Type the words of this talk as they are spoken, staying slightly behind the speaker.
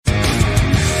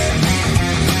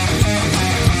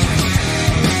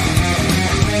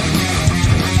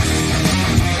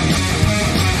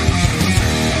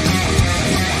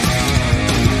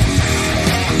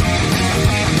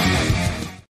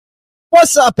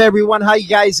What's up, everyone? How you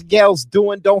guys and gals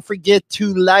doing? Don't forget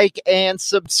to like and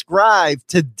subscribe.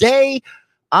 Today,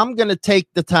 I'm going to take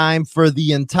the time for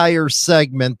the entire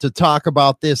segment to talk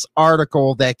about this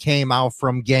article that came out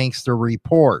from Gangster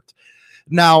Report.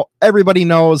 Now, everybody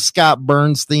knows Scott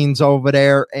Bernstein's over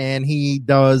there, and he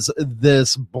does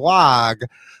this blog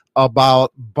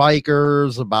about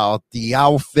bikers, about the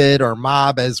outfit or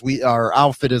mob as we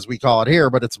call it here,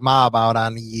 but it's mob out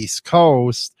on the East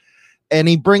Coast. And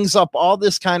he brings up all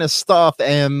this kind of stuff,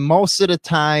 and most of the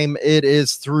time it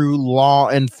is through law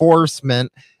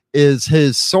enforcement is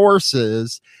his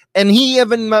sources, and he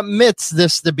even admits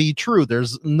this to be true.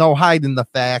 There's no hiding the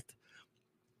fact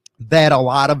that a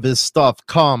lot of his stuff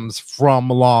comes from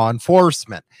law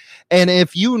enforcement. And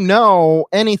if you know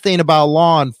anything about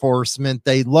law enforcement,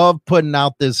 they love putting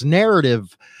out this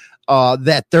narrative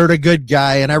that they're the good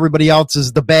guy and everybody else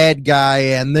is the bad guy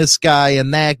and this guy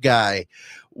and that guy.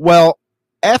 Well,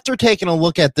 after taking a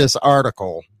look at this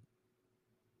article,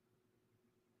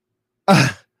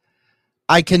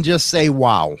 I can just say,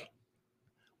 wow.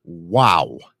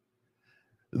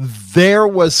 There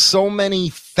was so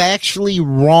many factually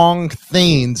wrong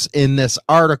things in this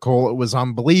article. It was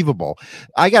unbelievable.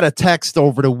 I got a text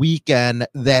over the weekend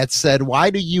that said,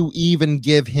 why do you even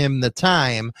give him the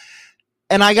time?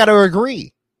 And I got to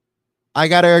agree.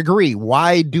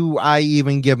 Why do I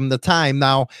even give him the time?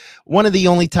 Now, one of the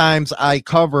only times I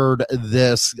covered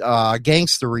this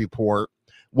Gangster Report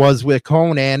was with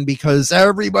Conan because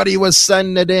everybody was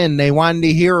sending it in. They wanted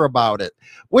to hear about it,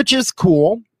 which is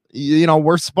cool. You know,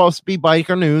 we're supposed to be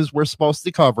biker news. We're supposed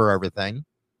to cover everything.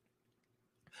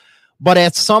 But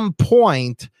at some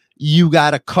point, you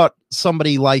got to cut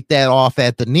somebody like that off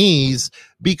at the knees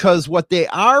because what they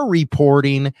are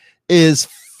reporting is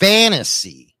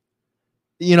fantasy.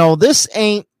 You know, this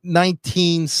ain't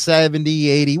 1970,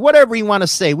 80, whatever you want to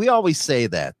say. We always say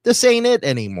that. This ain't it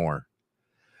anymore.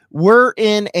 We're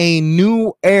in a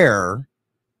new era,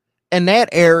 and that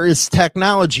era is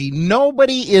technology.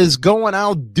 Nobody is going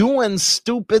out doing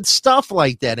stupid stuff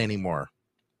like that anymore.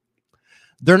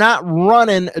 They're not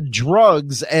running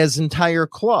drugs as entire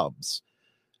clubs.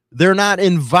 They're not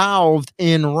involved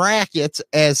in rackets,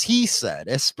 as he said,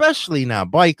 especially not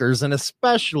bikers, and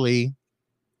especially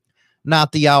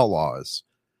not the Outlaws.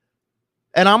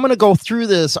 And I'm going to go through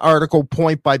this article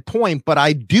point by point, but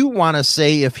I do want to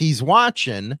say, if he's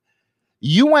watching,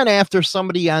 you went after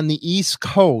somebody on the East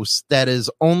Coast that is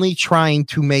only trying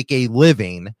to make a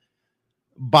living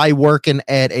by working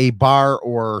at a bar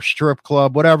or strip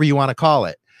club, whatever you want to call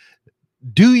it.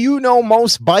 Do you know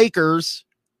most bikers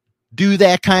do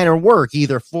that kind of work,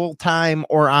 either full-time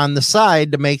or on the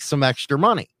side to make some extra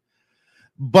money?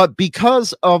 But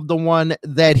because of the one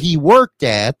that he worked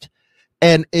at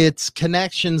and its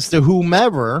connections to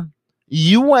whomever,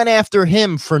 you went after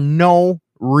him for no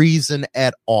reason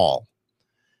at all.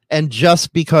 And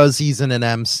just because he's an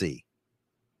MC.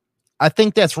 I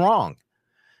think that's wrong.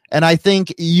 And I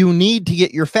think you need to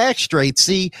get your facts straight.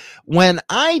 See, when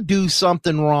I do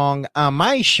something wrong on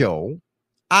my show,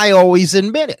 I always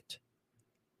admit it.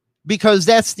 Because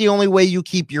that's the only way you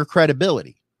keep your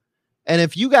credibility. And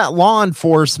if you got law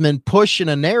enforcement pushing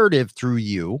a narrative through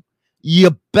you,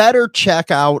 you better check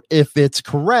out if it's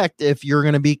correct if you're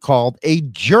going to be called a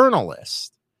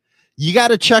journalist. You got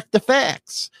to check the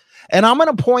facts. And I'm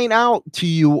going to point out to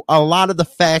you a lot of the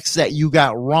facts that you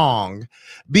got wrong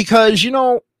because, you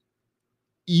know,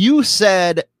 you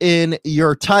said in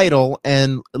your title,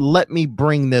 and let me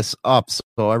bring this up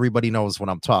so everybody knows what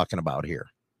I'm talking about here.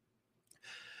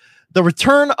 The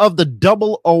return of the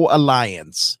Double O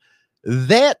Alliance.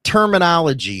 That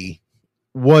terminology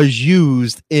was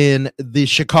used in the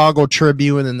Chicago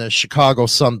Tribune and the Chicago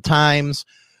Sun-Times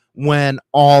when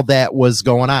all that was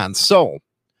going on. So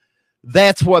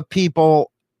that's what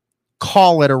people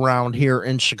call it around here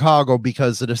in Chicago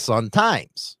because of the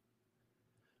Sun-Times,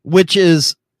 which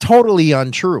is totally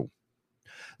untrue.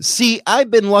 See, I've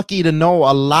been lucky to know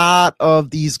a lot of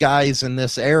these guys in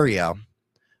this area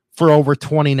for over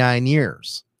 29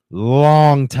 years.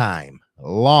 Long time.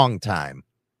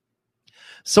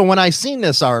 So when I seen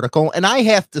this article, and I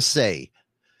have to say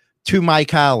to my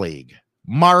colleague,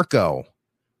 Marco,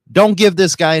 don't give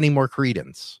this guy any more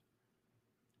credence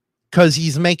because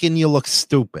he's making you look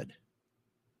stupid.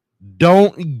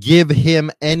 Don't give him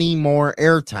any more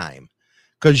airtime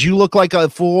because you look like a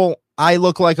fool. I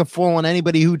look like a fool, and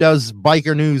anybody who does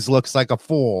biker news looks like a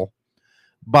fool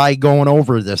by going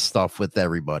over this stuff with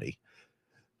everybody.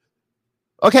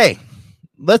 Okay.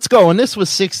 Let's go. And this was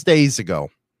 6 days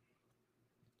ago.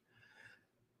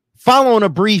 Following a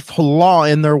brief flaw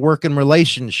in their working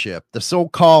relationship, the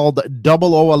so-called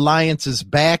Double O Alliance is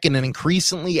back and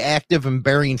increasingly active and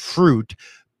bearing fruit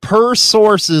per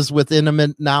sources with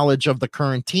intimate knowledge of the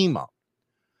current team-up.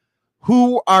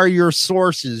 Who are your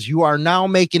sources? You are now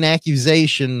making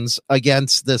accusations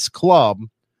against this club,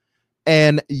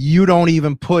 and you don't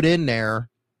even put in there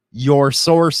your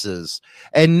sources.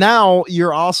 And now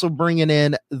you're also bringing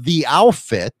in the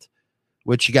outfit,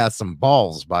 which you got some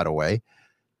balls, by the way,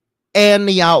 and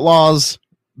the Outlaws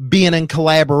being in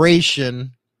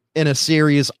collaboration in a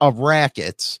series of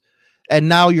rackets. And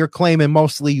now you're claiming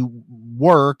mostly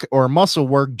work or muscle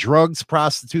work, drugs,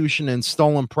 prostitution, and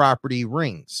stolen property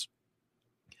rings.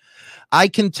 I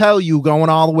can tell you, going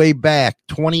all the way back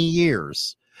 20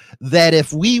 years, that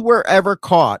if we were ever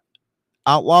caught,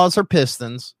 Outlaws or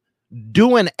Pistons,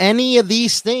 doing any of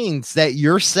these things that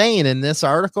you're saying in this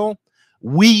article,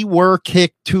 we were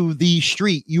kicked to the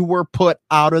street. You were put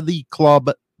out of the club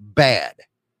bad.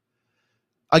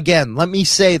 Again, let me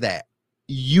say that.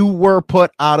 You were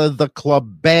put out of the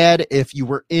club bad if you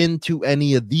were into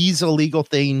any of these illegal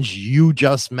things you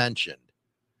just mentioned.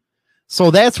 So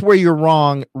that's where you're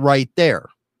wrong right there.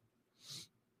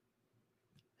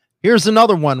 Here's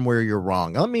another one where you're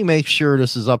wrong. Let me make sure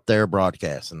this is up there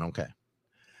broadcasting. Okay.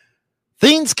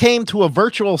 Things came to a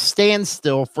virtual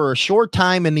standstill for a short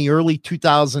time in the early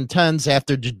 2010s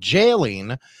after the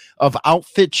jailing of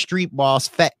Outfit Street boss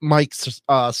Fat Mike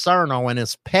Sarno and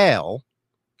his pal,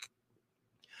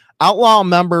 Outlaw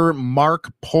member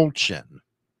Mark Polchin,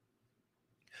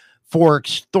 for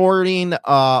extorting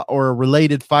or a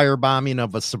related firebombing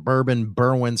of a suburban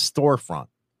Berwyn storefront.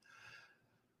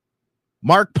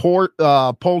 Mark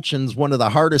Polchin's one of the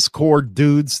hardest core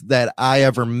dudes that I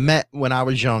ever met when I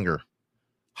was younger.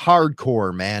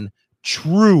 Hardcore, man.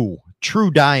 True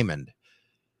diamond.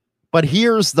 But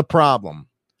here's the problem.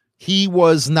 He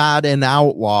was not an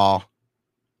outlaw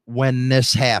when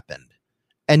this happened.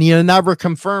 And you never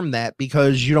confirm that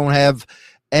because you don't have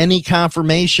any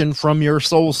confirmation from your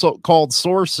so-called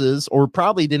sources, or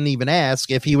probably didn't even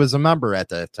ask if he was a member at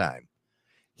that time.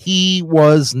 He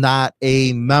was not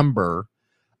a member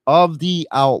of the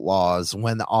Outlaws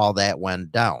when all that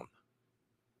went down.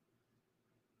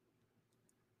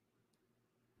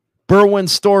 Berwyn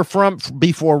storefront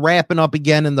before wrapping up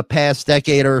again in the past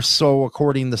decade or so,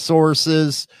 according to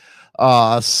sources.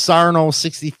 Sarno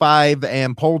 65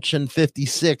 and Polchin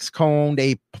 56 owned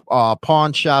a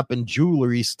pawn shop and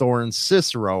jewelry store in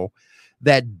Cicero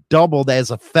that doubled as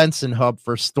a fencing hub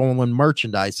for stolen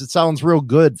merchandise. It sounds real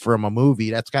good from a movie.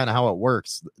 That's kind of how it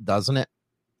works, doesn't it?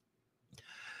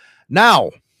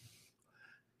 Now,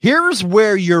 here's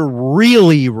where you're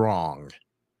really wrong.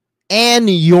 And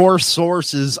your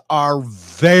sources are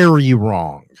very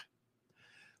wrong.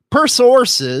 Per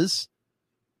sources,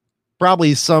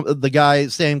 probably some of the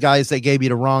same guys that gave you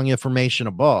the wrong information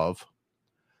above.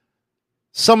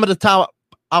 Some of the top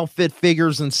outfit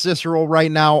figures in Cicero right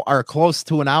now are close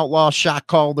to an outlaw shot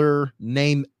caller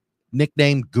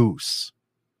nicknamed Goose.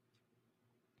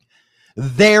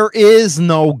 There is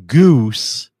no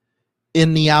Goose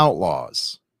in the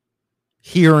Outlaws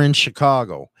here in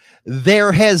Chicago.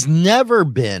 There has never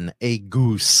been a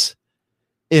Goose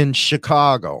in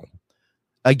Chicago.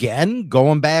 Again,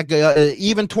 going back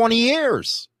even 20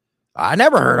 years. I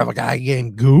never heard of a guy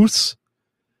named Goose.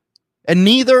 And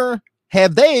neither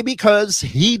have they, because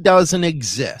he doesn't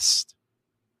exist.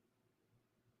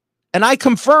 And I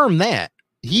confirm that.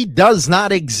 He does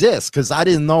not exist, because I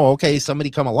didn't know, okay, somebody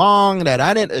come along that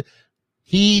I didn't.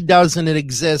 He doesn't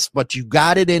exist, but you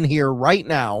got it in here right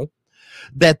now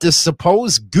that the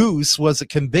supposed Goose was a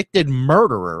convicted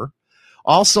murderer,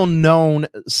 also known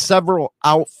several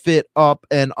outfit up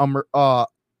and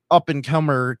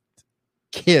comer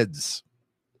kids.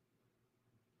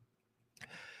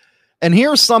 And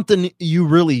here's something you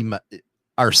really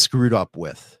are screwed up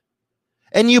with.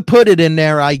 And you put it in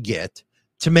there, I get,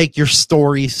 to make your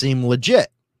story seem legit.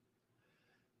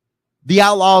 The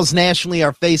Outlaws nationally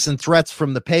are facing threats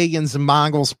from the pagans and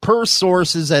Mongols per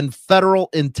sources and federal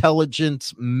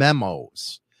intelligence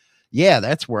memos. Yeah,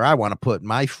 that's where I want to put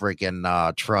my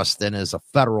freaking trust in, is a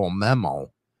federal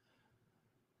memo.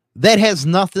 That has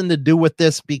nothing to do with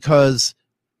this because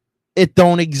it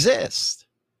don't exist.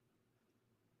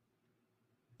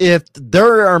 If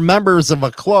there are members of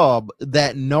a club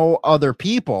that know other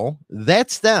people,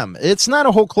 that's them. It's not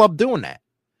a whole club doing that.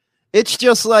 It's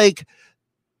just like,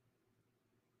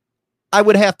 I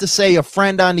would have to say, a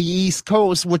friend on the East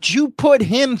Coast, what you put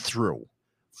him through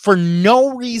for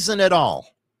no reason at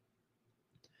all.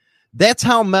 That's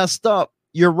how messed up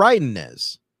your writing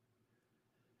is.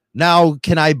 Now,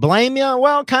 can I blame you?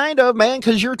 Well, kind of, man,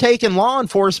 because you're taking law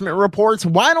enforcement reports.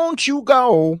 Why don't you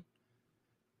go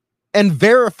and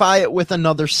verify it with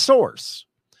another source?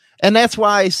 And that's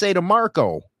why I say to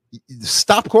Marco,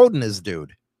 stop quoting this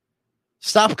dude.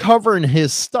 Stop covering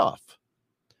his stuff.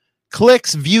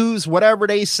 Clicks, views, whatever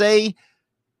they say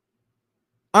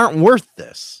aren't worth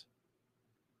this.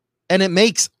 And it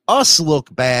makes us look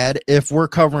bad if we're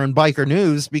covering biker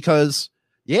news because,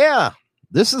 yeah,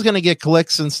 this is going to get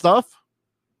clicks and stuff.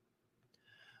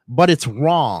 But it's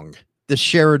wrong to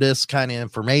share this kind of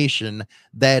information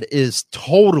that is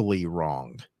totally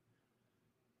wrong.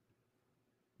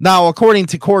 Now, according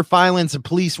to court filings and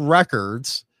police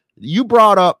records, you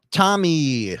brought up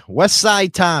Tommy,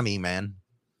 Westside Tommy, man.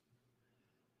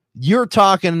 You're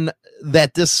talking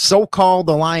that this so-called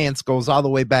alliance goes all the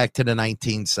way back to the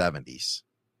 1970s.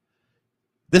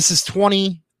 This is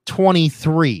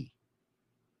 2023.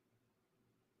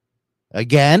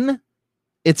 Again,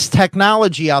 it's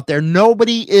technology out there.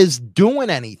 Nobody is doing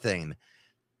anything.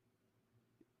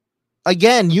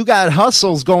 Again, you got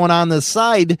hustles going on the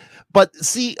side, but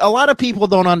see, a lot of people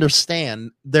don't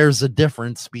understand there's a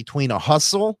difference between a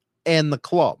hustle and the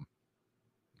club.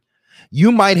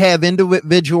 You might have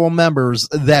individual members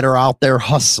that are out there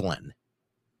hustling,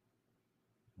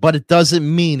 but it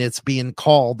doesn't mean it's being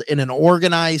called in an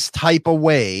organized type of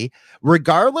way,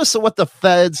 regardless of what the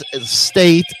feds,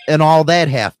 state, and all that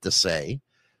have to say.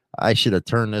 I should have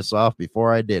turned this off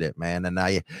before I did it, man.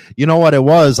 And you know what it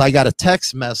was? I got a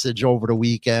text message over the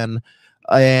weekend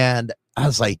and I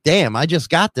was like, damn, I just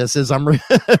got this as I'm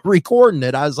recording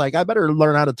it. I was like, I better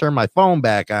learn how to turn my phone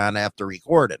back on after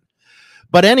recording.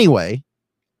 But anyway,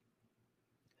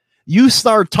 you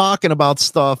start talking about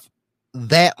stuff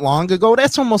that long ago.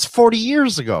 That's almost 40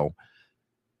 years ago.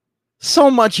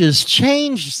 So much has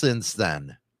changed since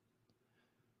then.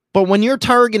 But when you're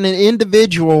targeting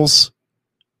individuals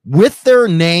with their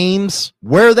names,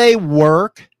 where they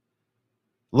work,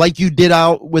 like you did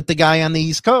out with the guy on the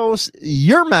East Coast,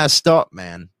 you're messed up,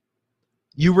 man.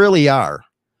 You really are.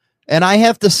 And I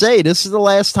have to say, this is the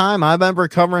last time I'm ever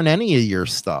covering any of your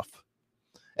stuff.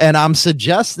 And I'm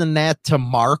suggesting that to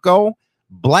Marco,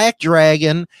 Black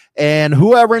Dragon, and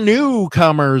whoever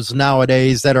newcomers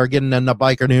nowadays that are getting in the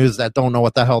biker news that don't know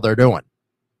what the hell they're doing.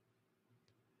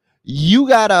 You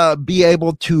got to be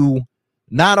able to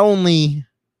not only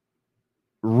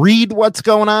read what's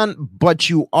going on, but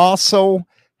you also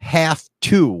have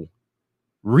to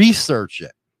research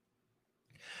it.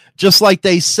 Just like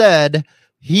they said,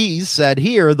 he said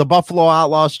here, the Buffalo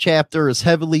Outlaws chapter is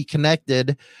heavily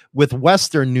connected with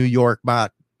Western New York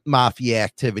mafia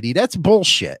activity. That's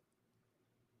bullshit.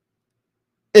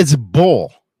 It's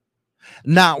bull.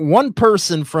 Not one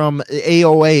person from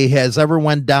AOA has ever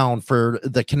went down for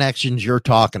the connections you're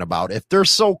talking about. If they're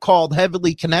so-called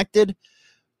heavily connected,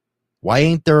 why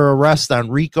ain't there arrest on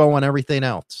RICO and everything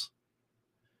else?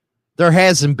 There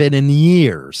hasn't been in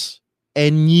years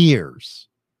and years.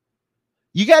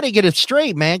 You got to get it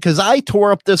straight, man, because I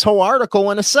tore up this whole article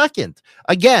in a second.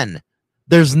 Again,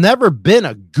 there's never been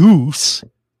a goose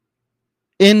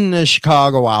in the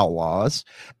Chicago Outlaws,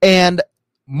 and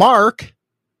Mark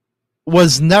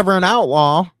was never an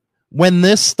outlaw when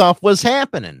this stuff was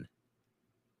happening.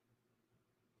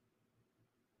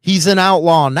 He's an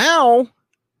outlaw now,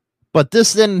 but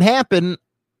this didn't happen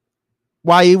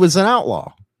while he was an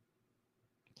outlaw.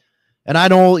 And I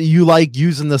know you like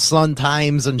using the Sun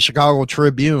Times and Chicago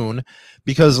Tribune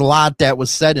because a lot that was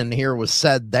said in here was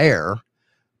said there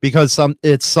because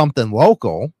it's something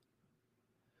local.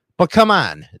 But come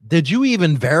on, did you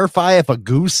even verify if a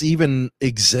goose even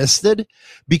existed?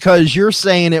 Because you're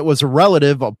saying it was a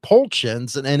relative of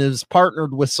Polchin's and is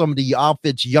partnered with some of the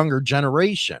outfit's younger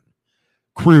generation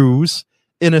crews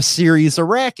in a series of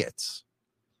rackets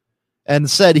and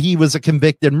said he was a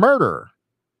convicted murderer.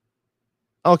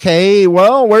 Okay,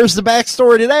 well, where's the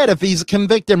backstory to that? If he's a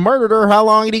convicted murderer, how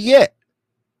long did he get?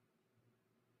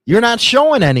 You're not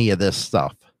showing any of this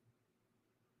stuff.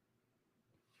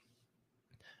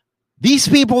 These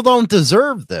people don't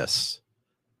deserve this.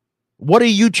 What are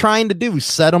you trying to do?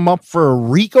 Set them up for a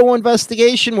RICO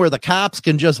investigation where the cops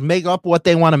can just make up what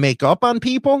they want to make up on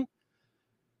people?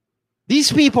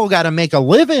 These people got to make a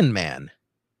living, man.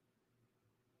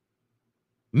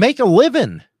 Make a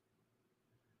living.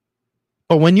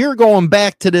 But when you're going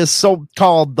back to this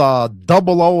so-called 00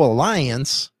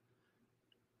 Alliance,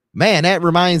 man, that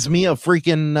reminds me of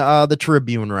freaking the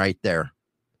Tribune right there.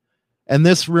 And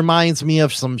this reminds me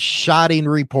of some shotting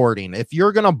reporting. If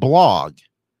you're going to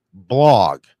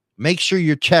blog, make sure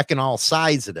you're checking all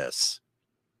sides of this.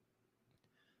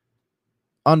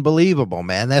 Unbelievable,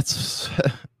 man. That's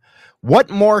What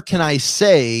more can I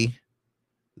say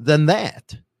than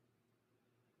that?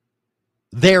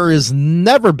 There has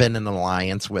never been an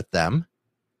alliance with them,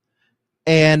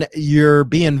 and you're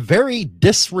being very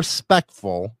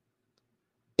disrespectful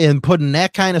in putting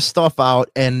that kind of stuff out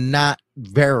and not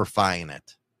verifying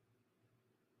it.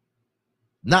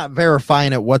 Not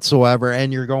verifying it whatsoever,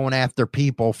 and you're going after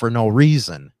people for no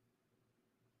reason.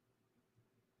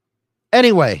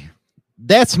 Anyway,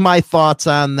 that's my thoughts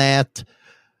on that.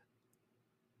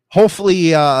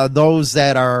 Hopefully, those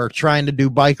that are trying to do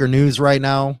biker news right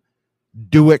now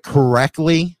do it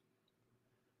correctly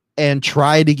and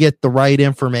try to get the right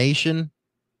information.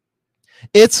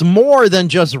 It's more than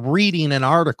just reading an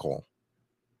article.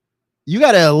 You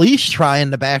got to at least try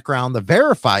in the background to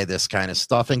verify this kind of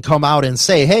stuff and come out and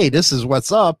say, hey, this is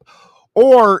what's up.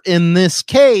 Or in this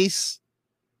case,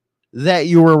 that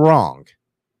you were wrong.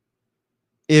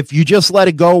 If you just let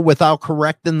it go without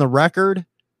correcting the record,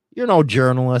 you're no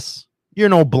journalist, you're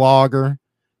no blogger,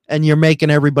 and you're making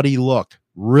everybody look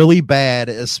really bad,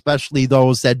 especially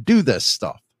those that do this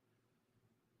stuff.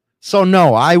 So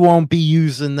no, I won't be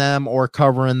using them or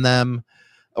covering them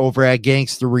over at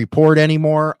Gangster Report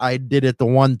anymore. I did it the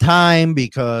one time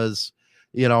because,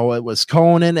 you know, it was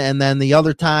Conan, and then the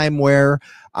other time where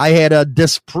I had to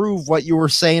disprove what you were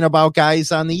saying about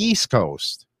guys on the East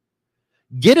Coast.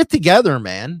 Get it together,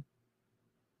 man.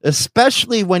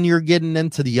 Especially when you're getting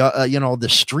into the, the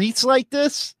streets like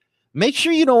this. Make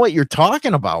sure you know what you're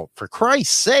talking about, for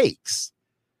Christ's sakes.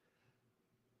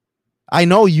 I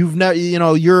know you've never,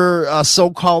 you're a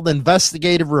so-called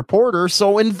investigative reporter,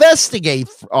 so investigate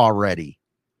already.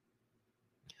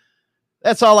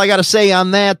 That's all I got to say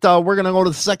on that. We're going to go to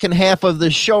the second half of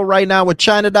the show right now with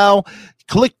China Doll.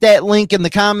 Click that link in the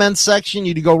comments section.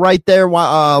 You can go right there,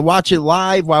 watch it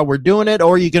live while we're doing it,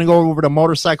 or you can go over to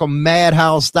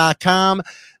motorcyclemadhouse.com.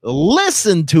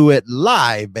 Listen to it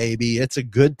live, baby. It's a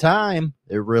good time.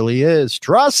 It really is.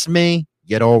 Trust me.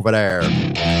 Get over there.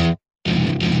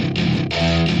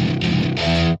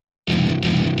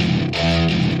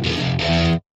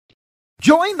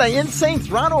 Join the Insane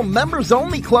Throttle Members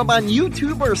Only Club on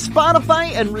YouTube or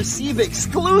Spotify and receive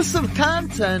exclusive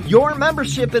content. Your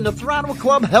membership in the Throttle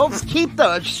Club helps keep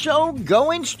the show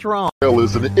going strong.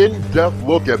 Is an in-depth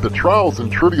look at the trials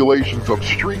and tribulations of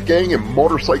street gang and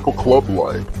motorcycle club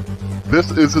life.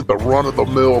 This isn't the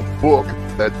run-of-the-mill book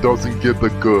that doesn't give the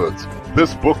goods.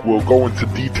 This book will go into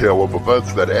detail of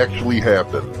events that actually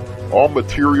happened. All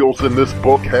materials in this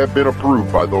book have been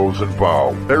approved by those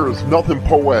involved. There is nothing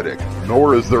poetic,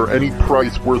 nor is there any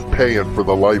price worth paying for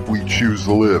the life we choose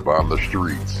to live on the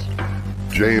streets.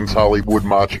 James Hollywood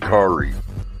Machikari,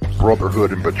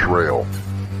 Brotherhood and Betrayal.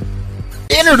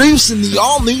 Introducing the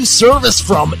all-new service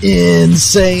from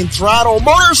Insane Throttle,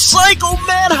 Motorcycle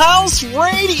Madhouse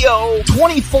Radio.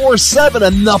 24/7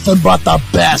 and nothing but the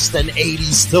best in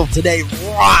 80s till today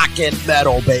rock and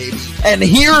metal, baby. And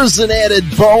here's an added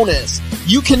bonus.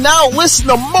 You can now listen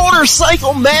to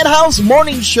Motorcycle Madhouse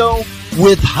Morning Show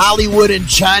with Hollywood and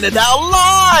China Doll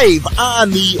live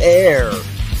on the air.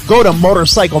 Go to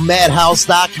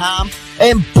motorcyclemadhouse.com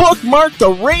and bookmark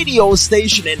the radio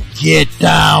station and get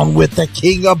down with the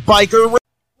King of Biker. 1, 2,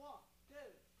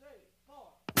 3, 4.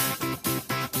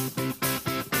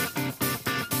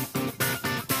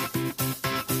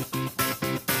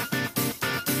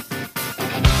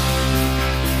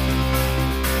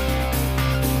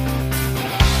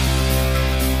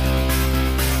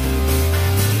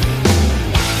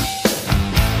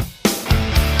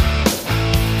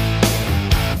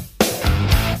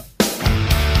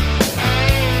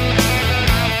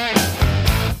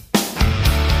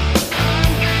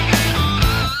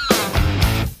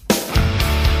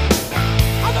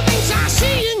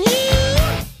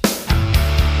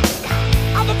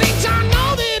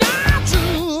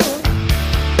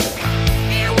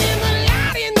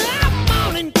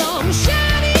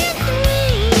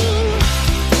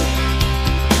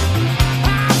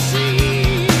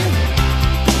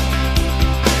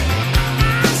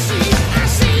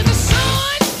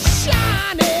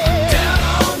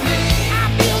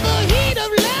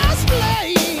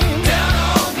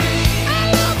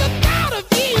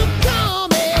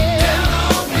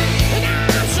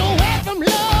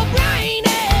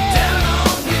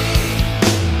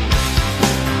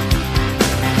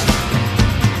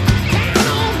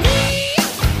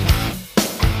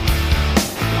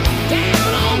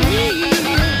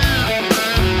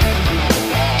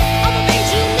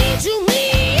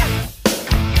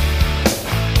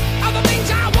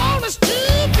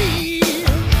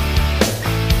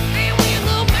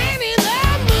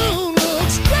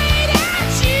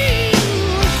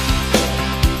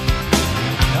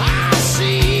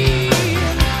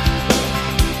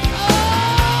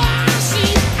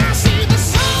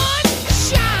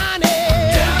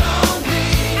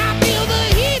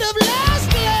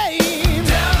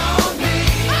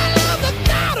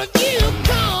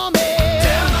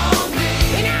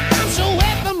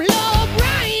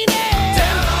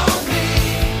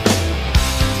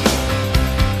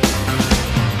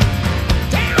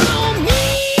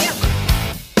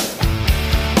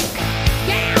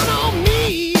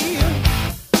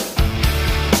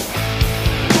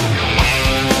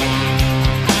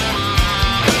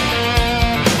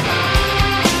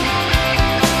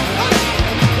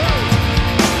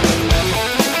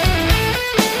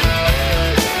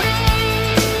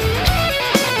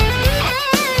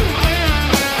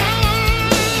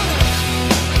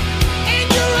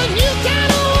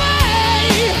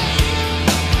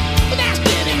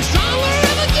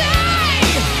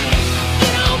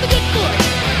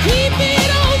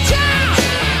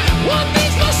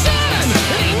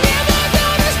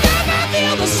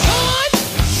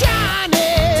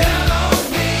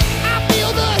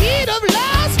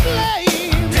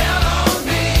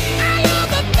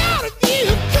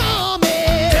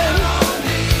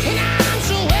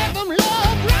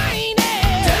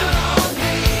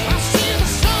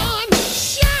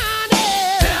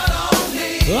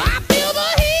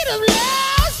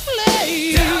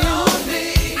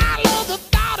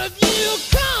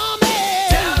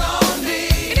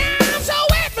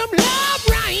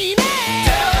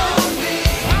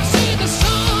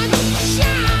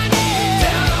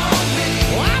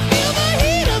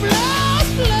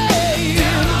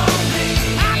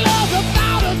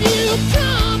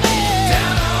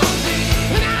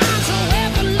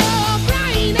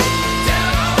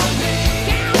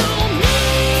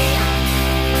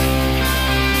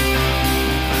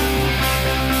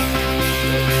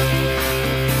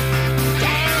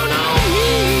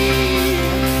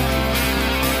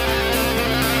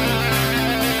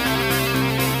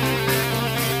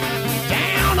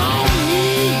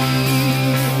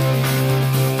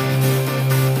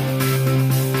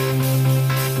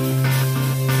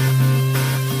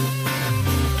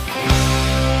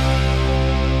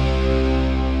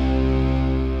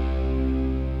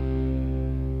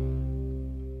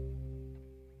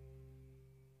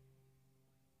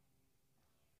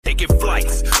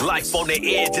 life on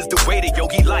the edge is the way that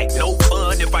Yogi life. No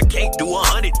fun if I can't do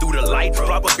 100 through the lights.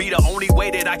 Probably the only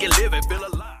way that I can live and feel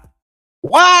alive.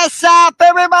 What's up,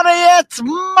 everybody? It's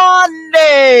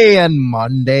Monday, and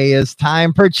Monday is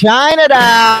time for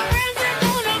Chinatown.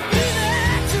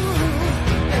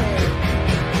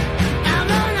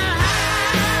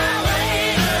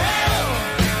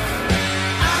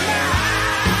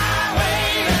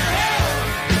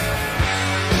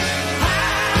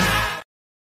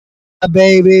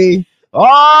 Baby.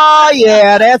 Oh,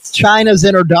 yeah, that's China's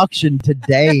introduction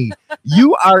today.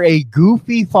 You are a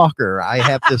goofy fucker. I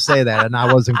have to say that, and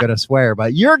I wasn't going to swear,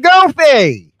 but you're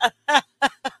goofy.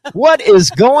 What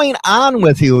is going on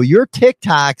with you? Your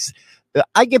TikToks,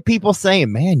 I get people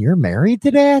saying, man, you're married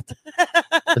to that?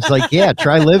 It's like, yeah,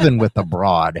 try living with a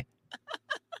broad.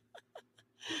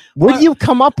 Where do you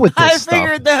come up with this stuff? I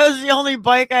figured that was the only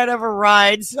bike I'd ever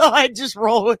ride, so I just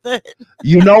roll with it.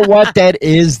 You know what? That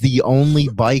is the only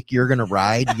bike you're going to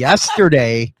ride.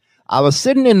 Yesterday, I was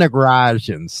sitting in the garage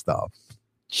and stuff,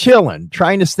 chilling,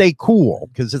 trying to stay cool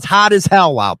because it's hot as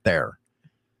hell out there.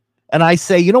 And I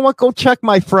say, you know what? Go check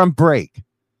my front brake.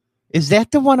 Is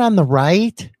that the one on the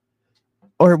right?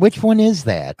 Or which one is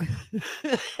that?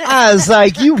 I was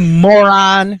like, you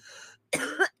moron.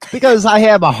 Because I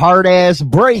have a hard ass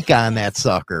brake on that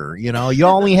sucker. You know, you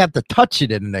only have to touch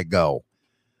it and it go.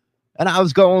 And I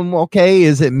was going, okay,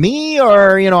 is it me?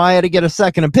 Or, you know, I had to get a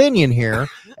second opinion here.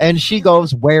 And she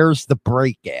goes, where's the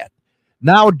brake at?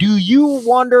 Now, do you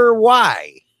wonder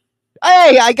why?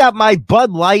 Hey, I got my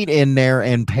Bud Light in there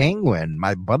and Penguin.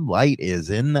 My Bud Light is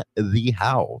in the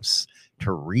house.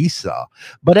 Teresa.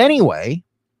 But anyway.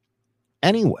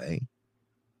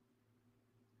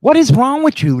 What is wrong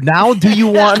with you? Now, do you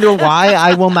wonder why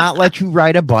I will not let you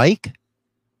ride a bike?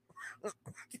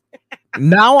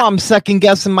 Now I'm second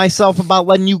guessing myself about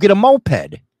letting you get a moped. I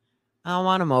don't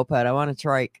want a moped. I want a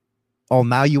trike. Oh,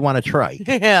 now you want a trike?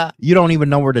 Yeah. You don't even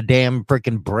know where the damn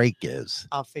freaking brake is.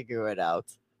 I'll figure it out.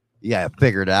 Yeah,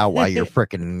 figure it out while you're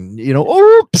freaking, you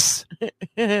know, oops.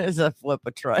 It's a flip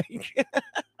a trike.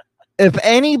 If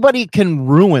anybody can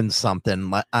ruin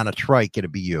something on a trike,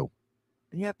 it'd be you.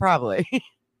 Yeah, probably.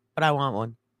 But I want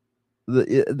one.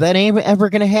 That ain't ever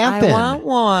gonna happen. I want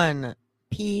one.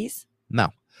 Peace. No.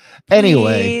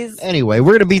 Anyway,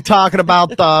 we're gonna be talking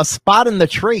about spotting the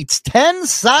traits. 10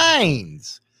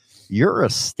 signs you're a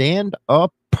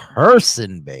stand-up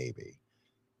person, baby.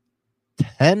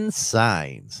 10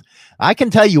 signs. I can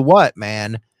tell you what,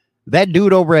 man. That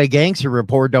dude over at Gangster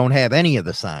Report don't have any of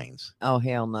the signs. Oh,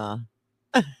 hell nah.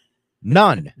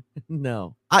 None.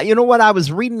 No. You know what? I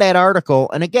was reading that article,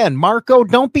 and again, Marco,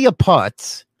 don't be a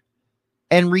putz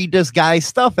and read this guy's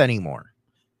stuff anymore.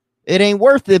 It ain't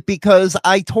worth it because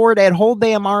I tore that whole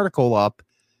damn article up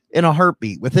in a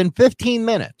heartbeat within 15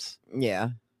 minutes. Yeah.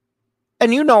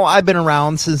 And you know, I've been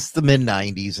around since the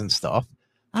mid-90s and stuff.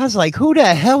 I was like, who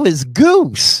the hell is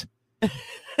Goose?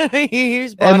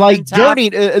 And like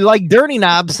Dirty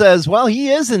Knob says, well,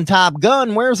 he is in Top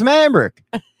Gun. Where's Maverick?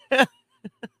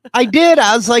 I did.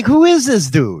 I was like, who is this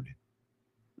dude?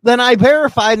 Then I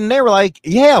verified and they were like,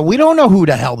 yeah, we don't know who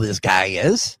the hell this guy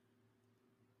is.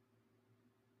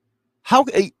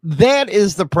 That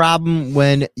is the problem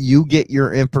when you get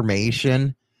your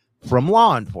information from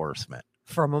law enforcement.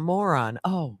 From a moron.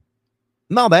 Oh.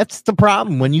 No, that's the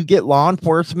problem. When you get law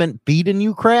enforcement feeding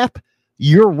you crap,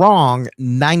 you're wrong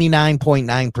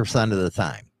 99.9% of the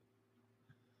time.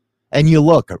 And you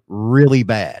look really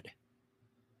bad.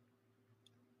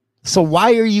 So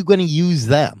why are you going to use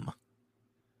them?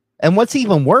 And what's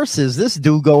even worse is this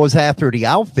dude goes after the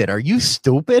outfit. Are you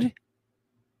stupid?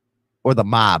 Or the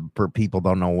mob, for people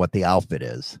don't know what the outfit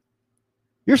is.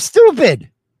 You're stupid.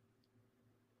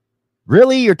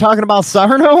 Really? You're talking about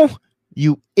Sarno?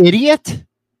 You idiot.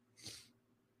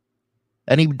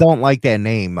 And he don't like that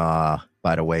name, by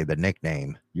the way, the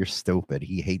nickname. You're stupid.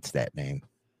 He hates that name.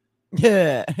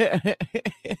 Yeah.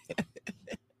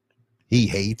 He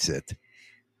hates it.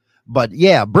 But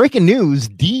yeah, breaking news,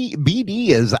 BD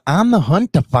is on the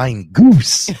hunt to find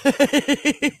Goose.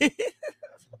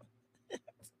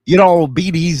 You know,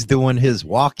 BD's doing his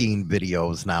walking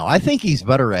videos now. I think he's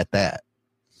better at that.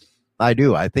 I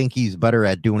do. I think he's better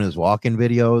at doing his walking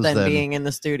videos than being in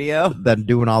the studio. Than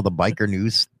doing all the biker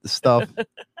news stuff.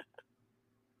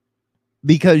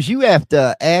 Because you have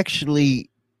to actually,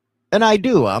 and I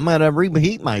do, I'm going to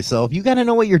repeat myself. You got to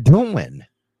know what you're doing.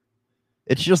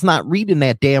 It's just not reading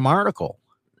that damn article.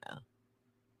 No.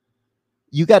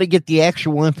 You got to get the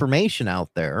actual information out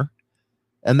there.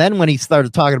 And then when he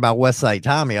started talking about West Side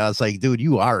Tommy, I was like, dude,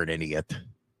 you are an idiot.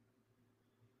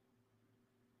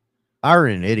 Are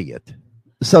an idiot.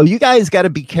 So you guys got to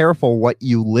be careful what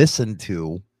you listen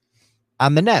to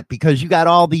on the net because you got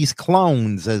all these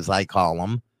clones, as I call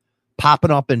them,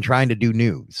 popping up and trying to do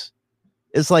news.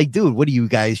 It's like, dude, what do you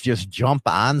guys just jump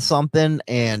on something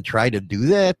and try to do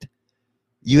that?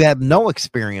 You have no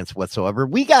experience whatsoever.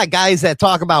 We got guys that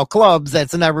talk about clubs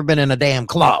that's never been in a damn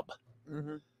club.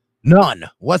 Mm-hmm. None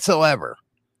whatsoever.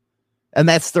 And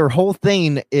that's their whole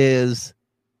thing is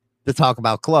to talk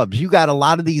about clubs. You got a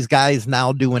lot of these guys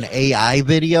now doing AI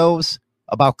videos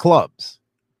about clubs.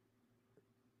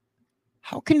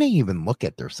 How can they even look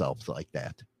at themselves like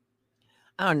that?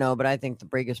 I don't know, but I think the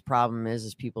biggest problem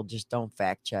is people just don't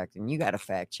fact check, and you got to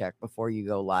fact check before you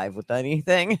go live with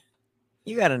anything.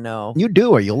 You got to know. You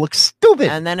do, or you'll look stupid.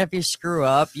 And then if you screw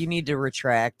up, you need to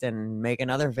retract and make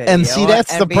another video. And see,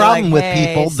 that's the problem with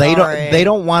people. They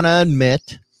don't want to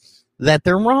admit that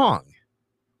they're wrong.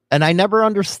 And I never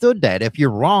understood that. If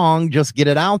you're wrong, just get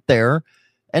it out there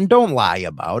and don't lie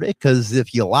about it. Because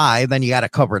if you lie, then you got to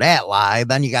cover that lie.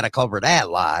 Then you got to cover that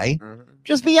lie. Mm-hmm.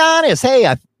 Just be honest.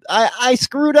 Hey, I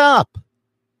screwed up.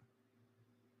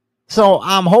 So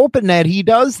I'm hoping that he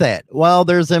does that. Well,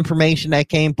 there's information that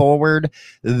came forward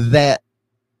that,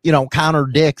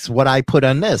 contradicts what I put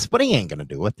on this, but he ain't going to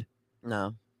do it.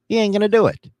 No, he ain't going to do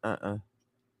it. Uh-uh.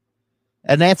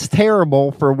 And that's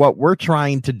terrible for what we're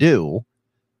trying to do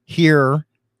here,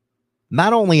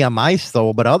 not only on my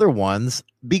show, but other ones,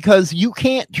 because you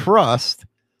can't trust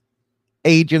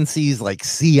agencies like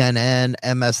CNN,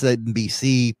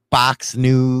 MSNBC, Fox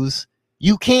News.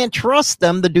 You can't trust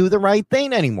them to do the right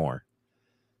thing anymore.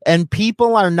 And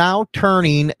people are now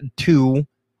turning to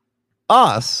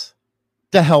us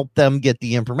to help them get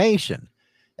the information.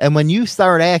 And when you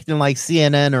start acting like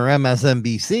CNN or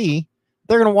MSNBC,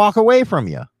 they're going to walk away from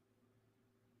you.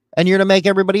 And you're going to make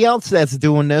everybody else that's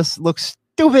doing this look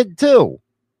stupid too.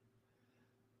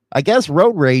 I guess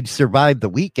Road Rage survived the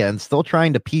weekend, still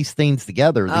trying to piece things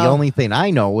together. The only thing I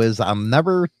know is I'm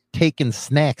never taking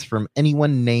snacks from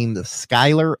anyone named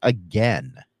Skylar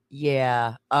again.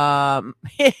 Yeah.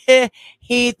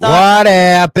 He thought what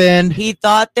happened? He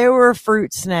thought they were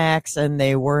fruit snacks and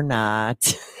they were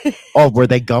not. Oh, were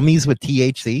they gummies with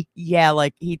THC? Yeah,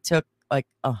 like he took like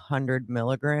 100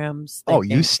 milligrams. Oh,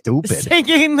 you stupid.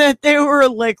 Thinking that they were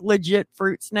like legit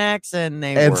fruit snacks and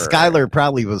they were. Skylar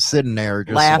probably was sitting there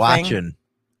just watching.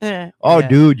 Oh, yeah.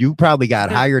 Dude, you probably got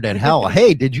higher than hell.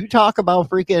 Hey, did you talk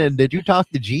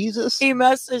to Jesus? He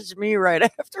messaged me right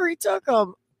after he took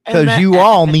them. Because you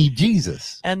all need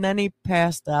Jesus. And then he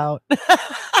passed out.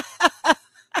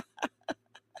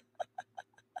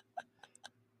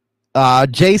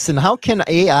 Jason, how can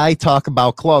AI talk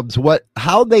about clubs?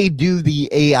 How they do the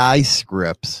AI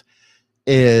scripts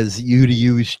is you to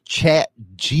use Chat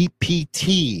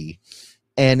GPT,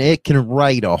 and it can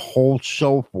write a whole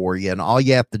show for you. And all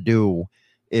you have to do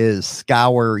is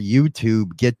scour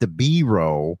YouTube, get the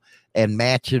B-roll, and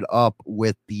match it up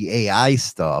with the AI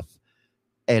stuff.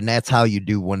 And that's how you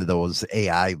do one of those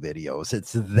AI videos.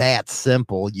 It's that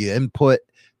simple. You input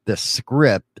the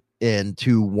script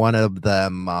into one of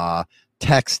them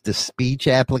text to speech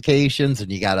applications,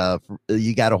 and you gotta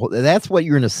that's what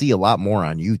you're gonna see a lot more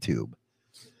on YouTube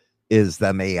is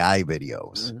them AI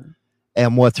videos. Mm-hmm.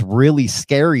 And what's really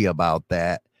scary about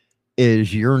that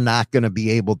is you're not going to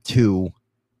be able to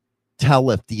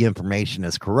tell if the information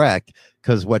is correct,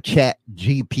 because what Chat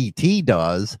GPT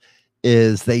does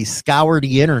is they scour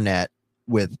the internet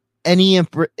with any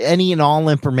and all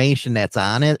information that's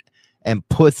on it and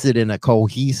puts it in a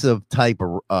cohesive type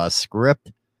of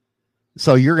script.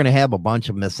 So you're going to have a bunch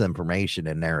of misinformation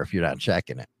in there if you're not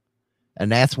checking it.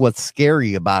 And that's what's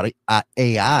scary about it,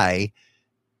 AI,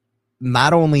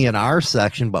 not only in our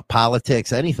section, but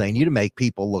politics, anything. You to make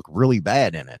people look really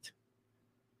bad in it.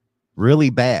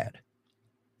 Really bad.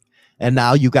 And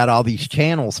now you got all these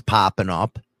channels popping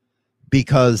up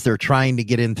because they're trying to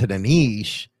get into the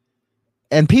niche,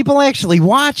 and people actually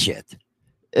watch it.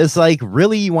 It's like,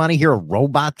 really, you want to hear a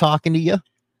robot talking to you?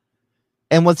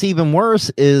 And what's even worse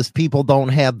is people don't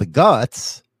have the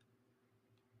guts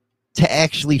to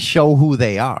actually show who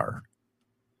they are.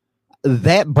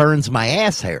 That burns my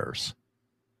ass hairs.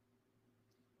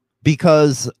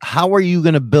 Because how are you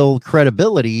going to build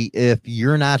credibility if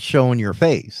you're not showing your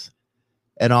face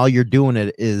and all you're doing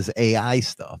it is AI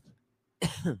stuff?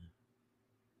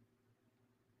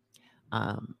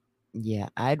 Yeah,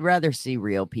 I'd rather see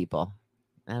real people.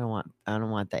 I don't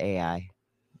want the AI.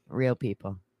 Real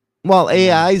people. Well,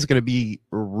 AI is going to be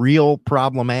real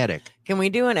problematic. Can we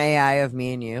do an AI of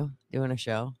me and you doing a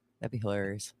show? That'd be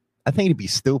hilarious. I think it'd be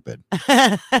stupid.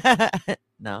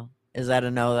 No. Is that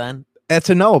a no then? That's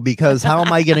a no, because how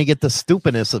am I going to get the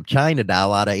stupidness of China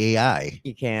doll out of AI?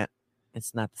 You can't.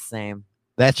 It's not the same.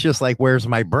 That's just like, where's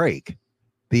my break?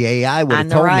 The AI would On have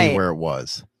the told right. me where it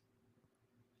was.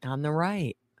 On the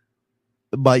right.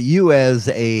 But you, as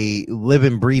a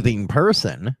living, breathing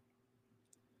person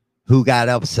who got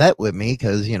upset with me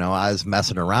because, you know, I was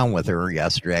messing around with her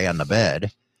yesterday on the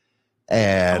bed.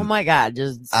 And oh my God,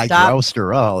 just stop. I grossed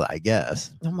her out, I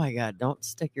guess. Oh my God, don't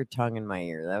stick your tongue in my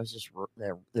ear. That was just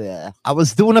bleh. I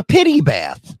was doing a pity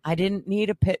bath. I didn't need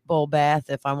a pit bull bath.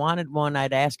 If I wanted one,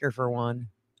 I'd ask her for one.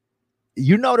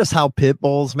 You notice how pit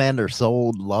bulls, man, they're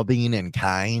so loving and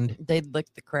kind. They'd lick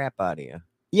the crap out of you.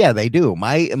 Yeah, they do.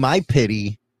 My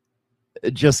pity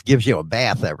just gives you a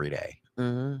bath every day.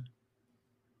 Mm-hmm.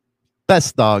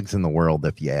 Best dogs in the world,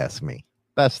 if you ask me.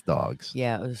 Best dogs.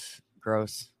 Yeah, it was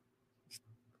gross.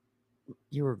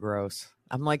 You were gross.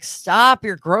 I'm like, stop,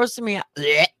 you're grossing me out.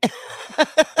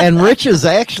 And Rich is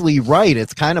actually right.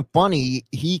 It's kind of funny.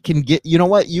 He can get, you know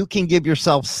what? You can give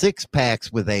yourself 6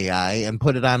 packs with AI and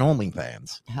put it on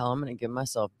OnlyFans. Hell, I'm going to give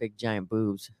myself big giant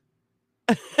boobs.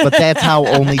 But that's how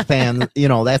OnlyFans, you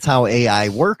know, that's how AI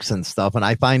works and stuff. And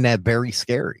I find that very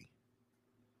scary.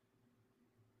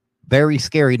 Very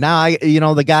scary. Now,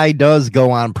 the guy does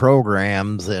go on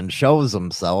programs and shows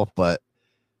himself, but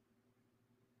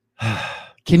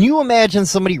can you imagine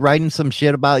somebody writing some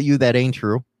shit about you that ain't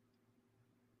true?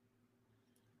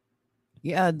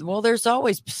 Yeah, well, there's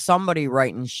always somebody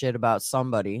writing shit about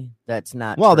somebody that's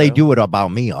not Well, true. they do it about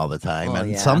me all the time, Well,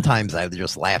 and yeah. sometimes I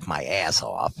just laugh my ass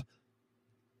off.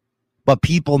 But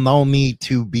people know me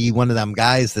to be one of them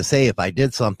guys to say, if I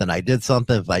did something, I did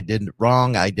something. If I did it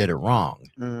wrong, I did it wrong.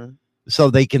 Mm-hmm.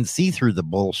 So they can see through the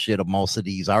bullshit of most of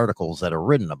these articles that are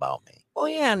written about me. Well,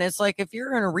 yeah, and it's like if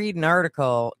you're going to read an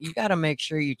article, you got to make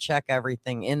sure you check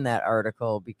everything in that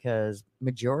article, because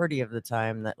majority of the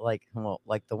time that like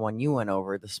the one you went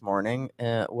over this morning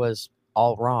was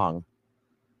all wrong.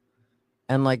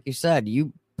 And like you said,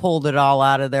 you pulled it all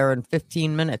out of there in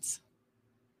 15 minutes.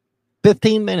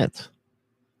 15 minutes.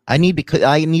 I need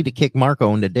to kick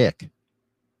Marco in the dick.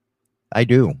 I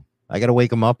do. I got to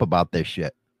wake him up about this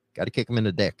shit. Got to kick him in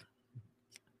the dick.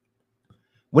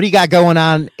 What do you got going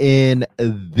on in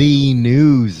the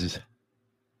news?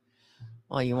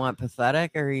 Well, you want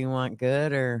pathetic or you want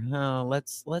good, or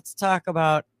let's talk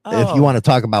about. If you want to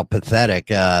talk about pathetic,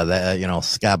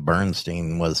 Scott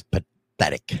Bernstein was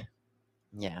pathetic.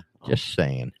 Yeah, just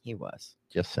saying. He was.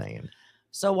 Just saying.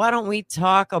 So why don't we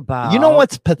talk about? You know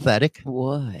what's pathetic?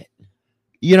 What?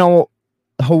 You know,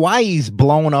 Hawaii's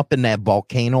blowing up in that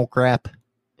volcano crap.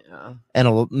 And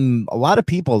a lot of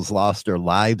people's lost their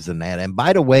lives in that. And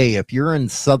by the way, if you're in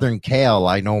Southern Cal,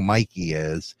 I know Mikey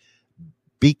is,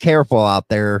 be careful out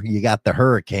there. You got the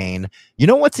hurricane. You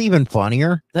know what's even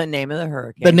funnier? The name of the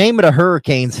hurricane. The name of the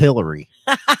hurricane's Hillary.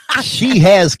 She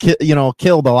has,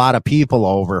 killed a lot of people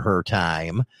over her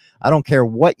time. I don't care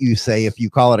what you say, if you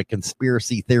call it a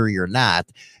conspiracy theory or not.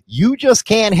 You just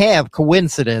can't have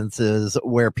coincidences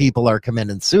where people are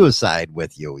committing suicide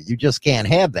with you. You just can't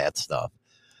have that stuff.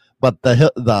 But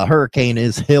the hurricane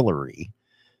is Hillary.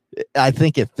 I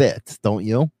think it fits, don't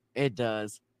you? It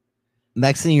does.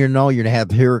 Next thing you know, you're going to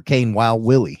have Hurricane Wild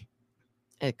Willie.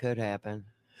 It could happen.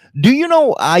 Do you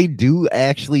know, I do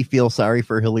actually feel sorry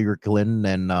for Hillary Clinton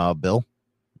and Bill.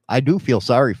 I do feel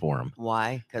sorry for them.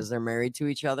 Why? Because they're married to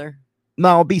each other?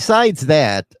 No, besides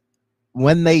that,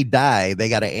 when they die, they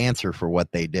got to answer for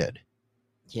what they did.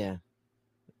 Yeah.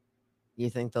 You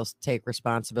think they'll take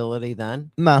responsibility then?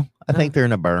 No, I think they're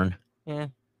in a burn. Yeah.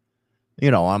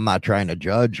 I'm not trying to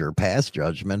judge or pass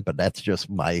judgment, but that's just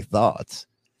my thoughts.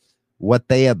 What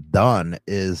they have done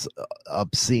is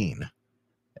obscene.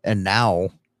 And now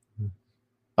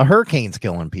a hurricane's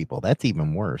killing people. That's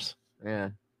even worse.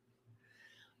 Yeah.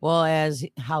 Well, as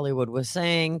Hollywood was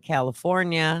saying,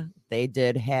 California, they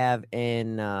did have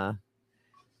in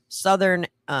Southern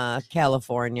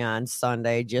California on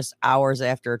Sunday, just hours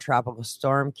after a tropical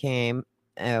storm came,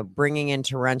 bringing in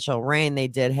torrential rain, they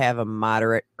did have a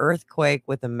moderate earthquake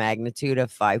with a magnitude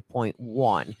of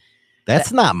 5.1.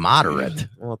 That's not moderate.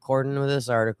 Well, according to this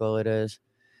article, it is.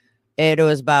 It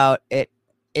was about it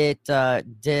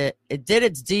did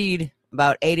its deed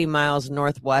about 80 miles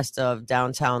northwest of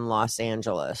downtown Los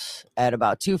Angeles at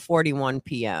about 2:41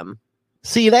 p.m.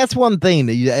 See, that's one thing.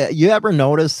 You ever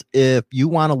notice if you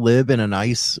want to live in a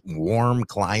nice, warm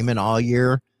climate all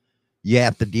year, you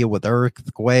have to deal with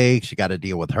earthquakes. You got to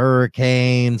deal with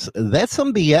hurricanes. That's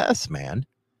some BS, man.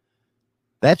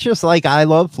 That's just like I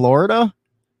love Florida.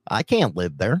 I can't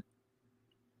live there.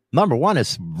 Number one,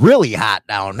 it's really hot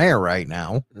down there right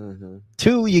now. Mm-hmm.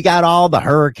 2, you got all the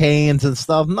hurricanes and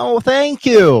stuff. No, thank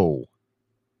you.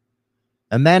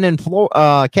 And then in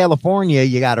California,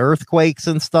 you got earthquakes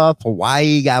and stuff. Hawaii,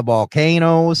 you got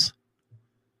volcanoes.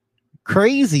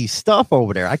 crazy stuff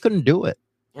over there. I couldn't do it.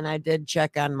 And I did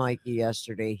check on Mikey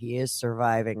yesterday. He is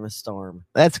surviving the storm.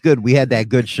 That's good. We had that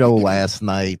good show last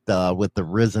night with the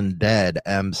Risen Dead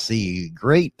MC.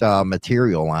 Great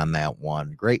material on that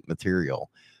one. Great material.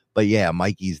 But yeah,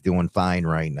 Mikey's doing fine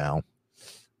right now.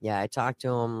 Yeah, I talked to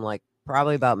him like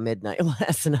probably about midnight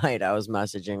last night. I was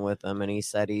messaging with him, and he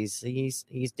said he's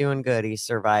doing good. He's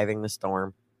surviving the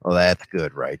storm. Oh, that's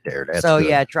good right there. That's so good.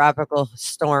 Yeah, Tropical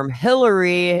Storm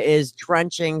Hillary is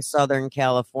drenching Southern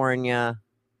California.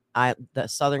 The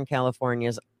Southern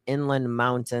California's inland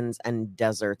mountains and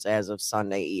deserts as of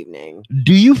Sunday evening.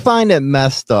 Do you find it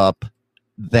messed up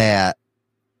that,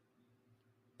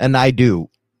 and I do,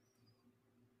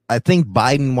 I think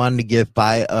Biden wanted to give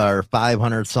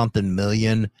 500 something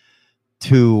million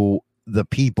to the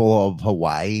people of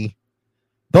Hawaii.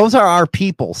 Those are our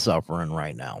people suffering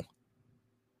right now.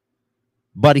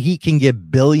 But he can give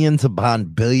billions upon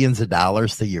billions of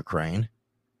dollars to Ukraine.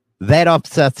 That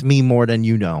upsets me more than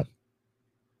you know.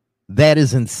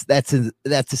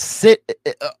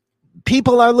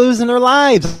 People are losing their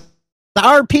lives.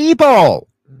 Our people.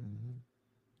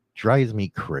 Drives me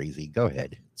crazy. Go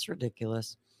ahead. It's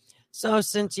ridiculous. So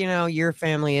since, your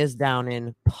family is down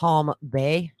in Palm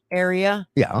Bay area.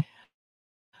 Yeah.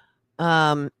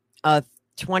 A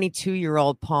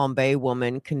 22-year-old Palm Bay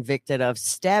woman convicted of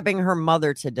stabbing her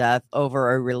mother to death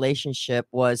over a relationship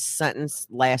was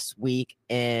sentenced last week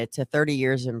to 30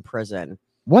 years in prison.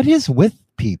 What is with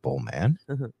people, man?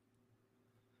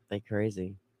 They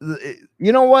crazy.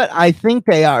 You know what? I think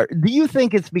they are. Do you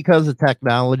think it's because of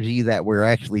technology that we're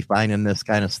actually finding this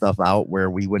kind of stuff out where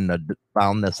we wouldn't have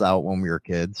found this out when we were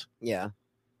kids? Yeah.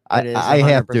 I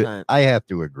have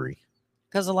to agree.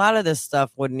 Because a lot of this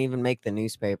stuff wouldn't even make the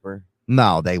newspaper.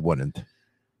 No, they wouldn't.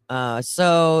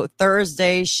 So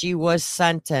Thursday, she was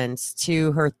sentenced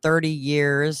to her 30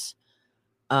 years,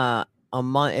 a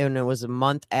month, and it was a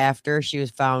month after she was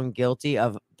found guilty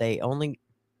of. They only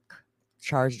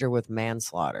charged her with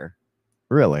manslaughter.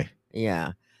 Really?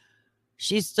 Yeah.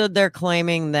 She stood there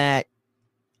claiming that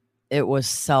it was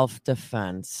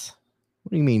self-defense.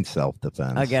 What do you mean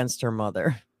self-defense? Against her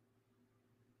mother.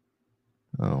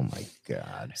 Oh my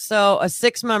God. So a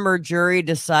 6-member jury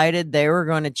decided they were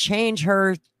going to change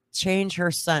her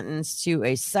sentence to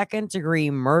a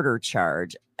second-degree murder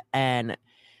charge, and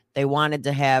they wanted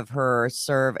to have her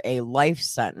serve a life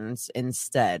sentence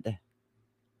instead.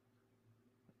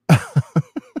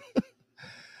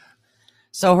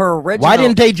 So her original. Why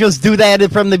didn't they just do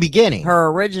that from the beginning? Her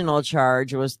original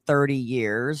charge was 30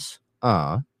 years.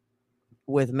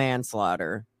 With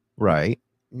manslaughter. Right.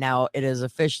 Now it has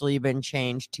officially been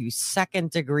changed to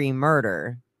second-degree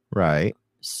murder. Right.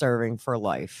 Serving for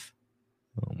life.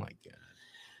 Oh my God.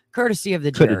 Courtesy of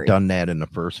the jury. Could have done that in the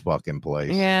first fucking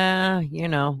place. Yeah,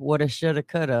 woulda, shoulda,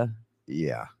 coulda.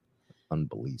 Yeah.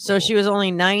 Unbelievable. So she was only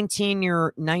 19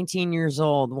 years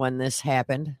old when this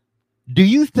happened. Do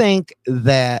you think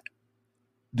that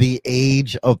the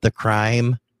age of the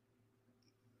crime,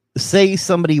 say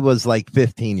somebody was like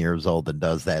 15 years old and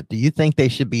does that, do you think they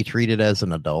should be treated as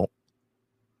an adult?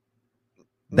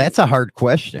 That's a hard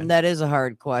question. That is a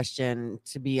hard question.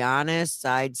 To be honest,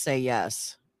 I'd say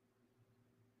yes.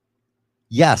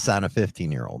 Yes, on a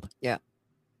 15-year-old. Yeah.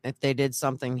 If they did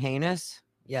something heinous,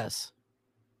 yes.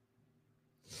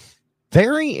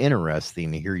 Very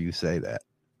interesting to hear you say that.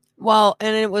 Well,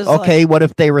 and it was okay. What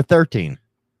if they were 13?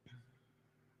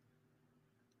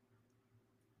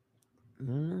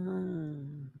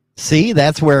 See,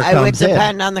 that's where it comes in. It would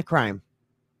depend on the crime.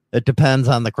 It depends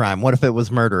on the crime. What if it was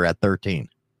murder at 13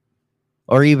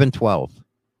 or even 12?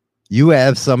 You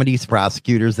have some of these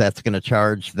prosecutors that's going to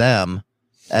charge them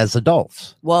as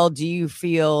adults. Well, do you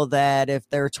feel that if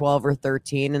they're 12 or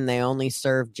 13 and they only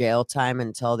serve jail time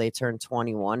until they turn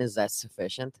 21, is that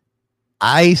sufficient?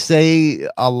 I say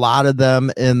a lot of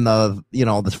them in the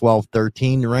 12,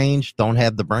 13 range don't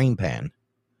have the brain pan.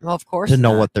 Well, of course to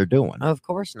know what they're doing. Of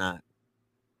course not.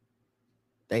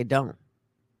 They don't.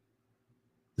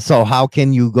 So how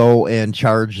can you go and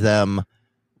charge them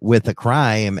with a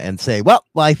crime and say, well,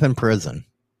 life in prison?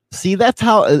 See, that's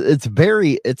how it's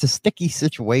a sticky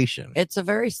situation. It's a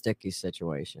very sticky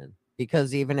situation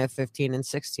because even at 15 and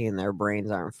 16, their brains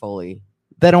aren't fully.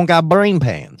 They don't got brain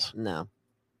pans. No.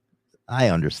 I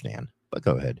understand, but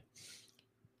go ahead.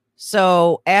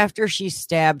 So after she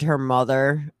stabbed her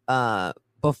mother,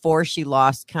 before she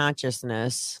lost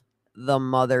consciousness, the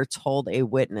mother told a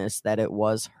witness that it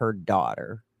was her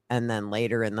daughter. And then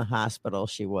later in the hospital,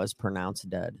 she was pronounced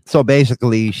dead. So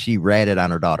basically, she ratted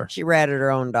on her daughter. She ratted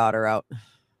her own daughter out.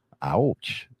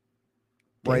 Ouch.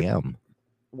 Damn.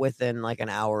 Within like an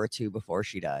hour or two before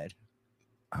she died.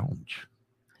 Ouch.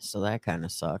 So that kind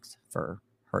of sucks for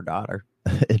her daughter.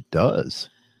 It does.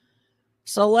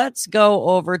 So let's go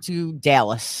over to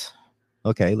Dallas.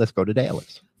 Okay, let's go to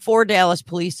Dallas. 4 Dallas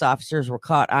police officers were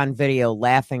caught on video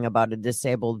laughing about a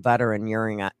disabled veteran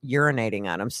urinating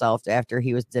on himself after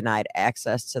he was denied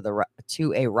access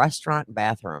to a restaurant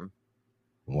bathroom.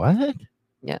 What?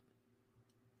 Yeah.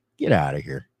 Get out of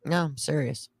here. No, I'm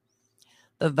serious.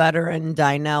 The veteran,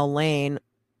 Dynell Lane,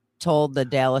 told the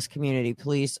Dallas Community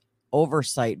Police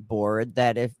Oversight Board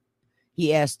that if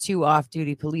he asked 2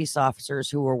 off-duty police officers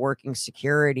who were working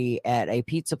security at a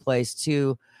pizza place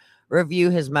to review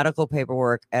his medical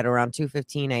paperwork at around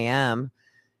 2:15 a.m.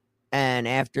 And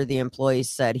after the employees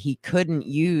said he couldn't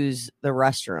use the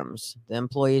restrooms, the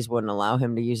employees wouldn't allow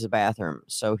him to use the bathroom.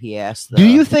 So he asked, Do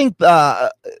you think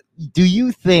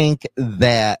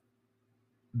that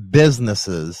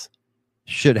businesses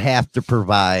should have to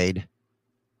provide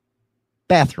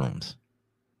bathrooms?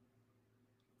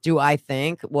 do I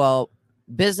think? Well,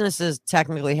 businesses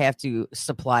technically have to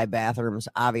supply bathrooms,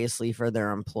 obviously, for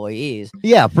their employees.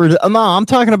 Yeah, I'm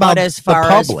talking about. But as far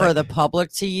the as public. for the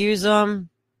public to use them,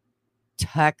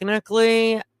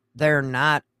 technically, they're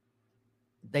not.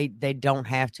 They don't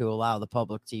have to allow the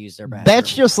public to use their bathrooms.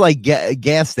 That's just like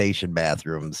gas station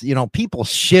bathrooms. You know, people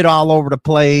shit all over the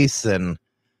place and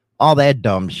all that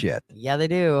dumb shit. Yeah, they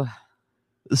do.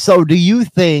 So do you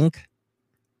think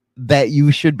that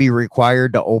you should be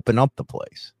required to open up the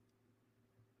place?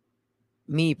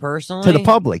 Me personally? To the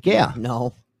public, yeah.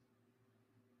 No.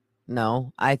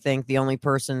 I think the only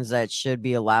persons that should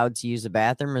be allowed to use the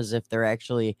bathroom is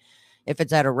if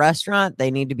it's at a restaurant, they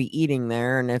need to be eating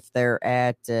there. And if they're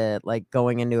at like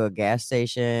going into a gas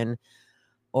station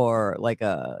or like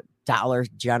a Dollar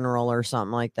General or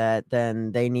something like that,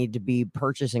 then they need to be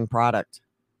purchasing product.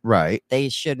 Right. They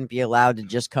shouldn't be allowed to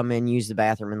just come in, use the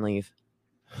bathroom, and leave.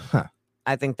 Huh.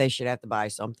 I think they should have to buy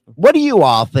something. What do you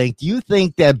all think? Do you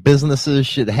think that businesses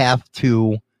should have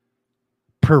to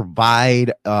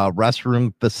provide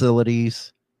restroom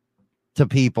facilities to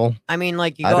people? I mean,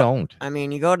 like I don't. I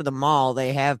mean, you go to the mall,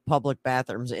 they have public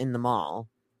bathrooms in the mall.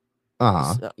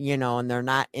 So, and they're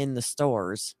not in the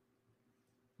stores.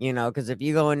 Because if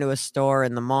you go into a store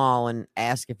in the mall and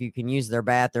ask if you can use their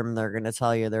bathroom, they're going to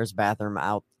tell you there's a bathroom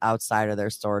outside of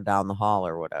their store down the hall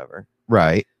or whatever.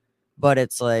 Right. But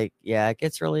it's like, yeah, it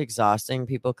gets really exhausting.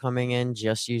 People coming in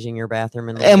just using your bathroom.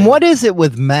 And what is it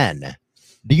with men?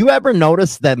 Do you ever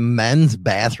notice that men's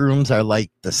bathrooms are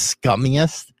like the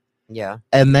scummiest? Yeah.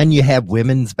 And then you have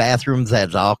women's bathrooms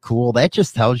that's all cool. That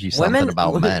just tells you something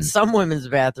about men. Some women's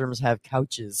bathrooms have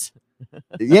couches.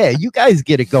 Yeah, you guys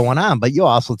get it going on, but you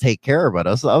also take care of it.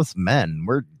 Us men,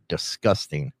 we're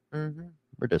disgusting. Mm-hmm.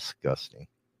 We're disgusting.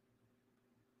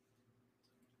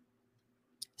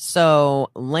 So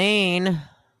Lane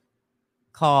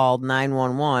called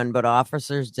 911, but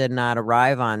officers did not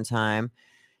arrive on time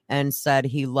and said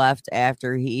he left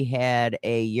after he had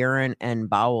a urine and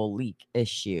bowel leak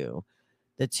issue.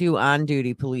 The 2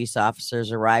 on-duty police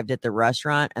officers arrived at the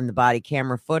restaurant, and the body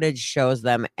camera footage shows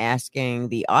them asking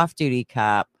the off-duty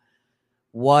cop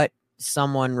what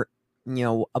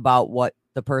about what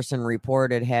the person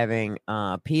reported having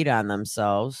peed on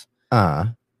themselves.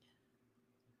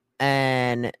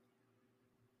 And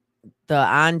the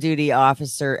on-duty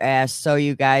officer asked, so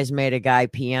you guys made a guy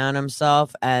pee on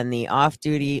himself? And the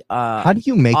off-duty how do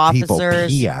you make people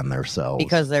officers pee on themselves?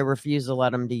 Because they refuse to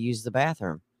let him to use the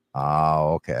bathroom.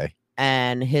 Oh, okay.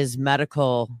 And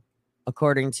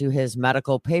according to his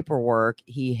medical paperwork,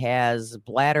 he has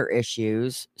bladder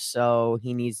issues. So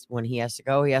when he has to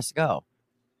go, he has to go.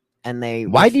 And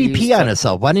why did he pee on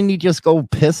himself? Why didn't he just go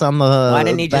piss on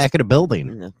the back of the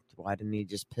building? Why didn't he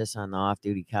just piss on the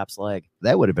off-duty cop's leg?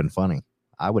 That would have been funny.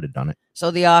 I would have done it. So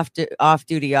the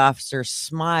off-duty officer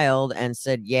smiled and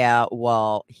said, yeah,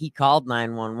 well, he called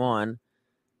 911.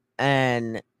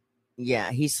 And yeah,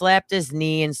 he slapped his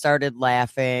knee and started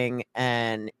laughing.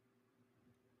 And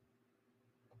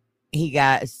he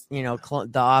got,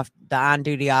 the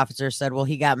on-duty officer said, well,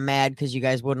 he got mad because you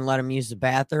guys wouldn't let him use the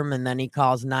bathroom. And then he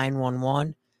calls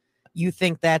 911. You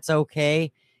think that's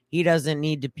okay? He doesn't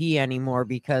need to pee anymore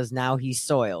because now he's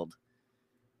soiled.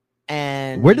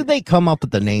 And where did they come up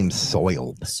with the name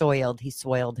soiled? Soiled. He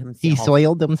soiled himself. He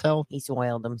soiled himself? He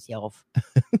soiled himself.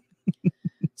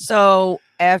 So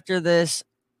after this,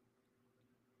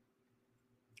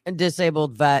 a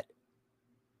disabled vet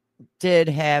did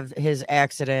have his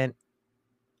accident.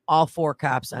 All 4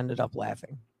 cops ended up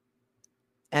laughing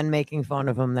and making fun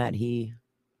of him that he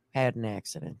had an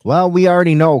accident. Well, we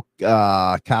already know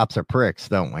cops are pricks,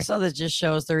 don't we? So that just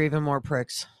shows they're even more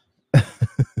pricks.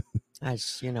 I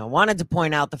just, wanted to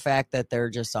point out the fact that they're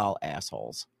just all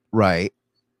assholes. Right.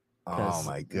 Oh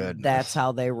my goodness. That's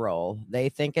how they roll. They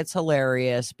think it's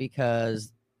hilarious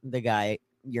because the guy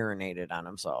urinated on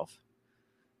himself.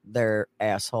 They're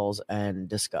assholes and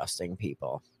disgusting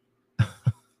people.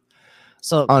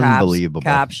 So Unbelievable.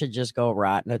 Cops should just go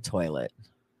rot in a toilet.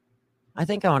 I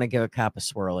think I want to give a cop a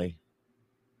swirly.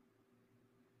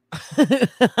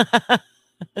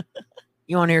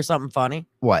 You want to hear something funny?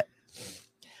 What?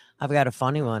 I've got a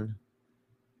funny one.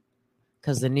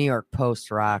 Because the New York Post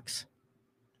rocks.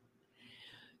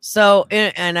 So,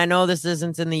 and I know this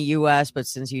isn't in the U.S., but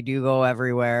since you do go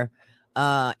everywhere,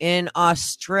 in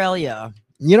Australia.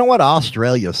 You know what?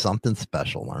 Australia's something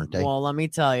special, aren't they? Well, let me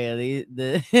tell you,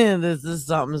 this is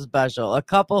something special. A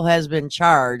couple has been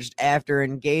charged after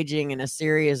engaging in a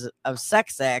series of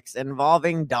sex acts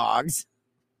involving dogs.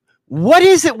 What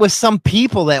is it with some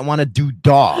people that want to do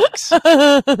dogs?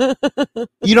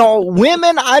 You know,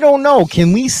 women, I don't know.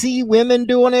 Can we see women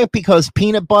doing it because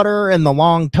peanut butter and the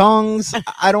long tongues?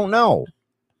 I don't know.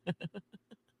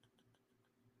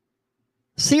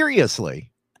 Seriously.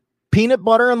 Peanut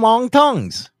butter and long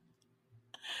tongues.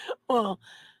 Well,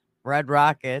 red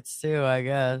rockets too, I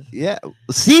guess. Yeah.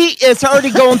 See, it's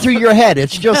already going through your head.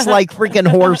 It's just like freaking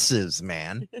horses,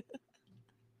 man.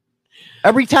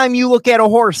 Every time you look at a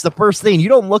horse, the first thing, you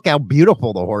don't look how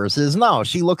beautiful the horse is. No,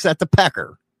 she looks at the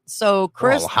pecker. So,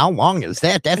 Chris. Oh, how long is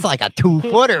that? That's like a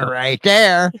 2-footer right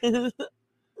there.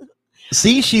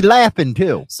 See, she laughing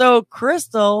too. So,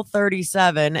 Crystal,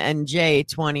 37, and Jay,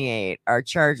 28, are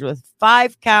charged with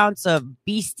 5 counts of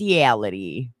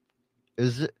bestiality.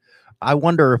 Is it? I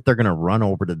wonder if they're going to run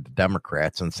over to the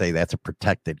Democrats and say that's a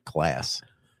protected class.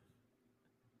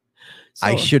 So,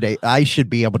 I should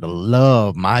be able to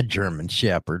love my German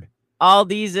Shepherd. All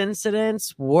these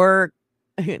incidents were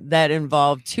that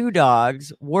involved 2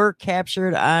 dogs were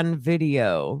captured on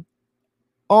video.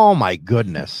 Oh my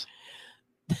goodness.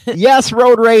 Yes,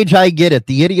 road rage, I get it.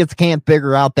 The idiots can't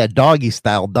figure out that doggy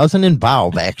style doesn't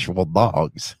involve actual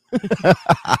dogs.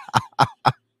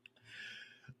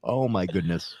 Oh my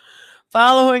goodness.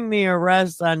 Following the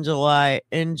arrest in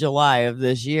July of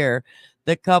this year,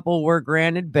 the couple were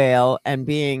granted bail and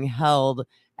being held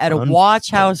at a watch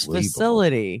house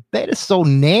facility. That is so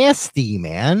nasty,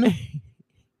 man.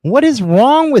 What is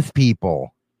wrong with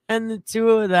people? And the 2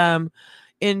 of them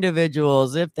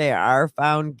individuals, if they are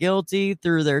found guilty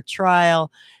through their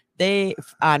trial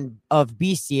of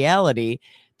bestiality,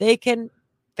 they can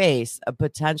face a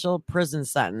potential prison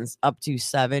sentence up to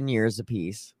 7 years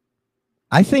apiece.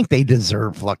 I think they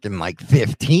deserve fucking like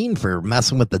 15 for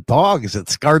messing with the dogs. It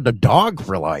scarred the dog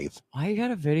for life. Why you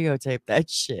gotta videotape that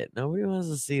shit? Nobody wants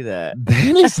to see that.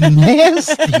 That is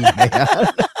nasty, man.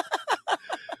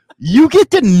 You get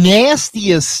the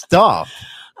nastiest stuff.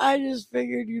 I just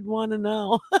figured you'd want to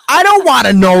know. I don't want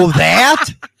to know that.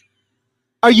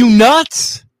 Are you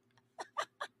nuts?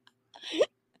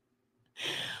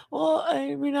 Well,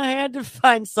 I mean, I had to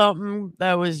find something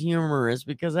that was humorous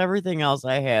because everything else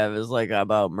I have is like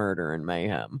about murder and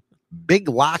mayhem. Big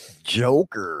lock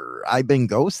joker. I've been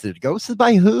ghosted. Ghosted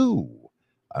by who?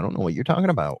 I don't know what you're talking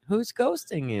about. Who's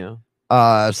ghosting you?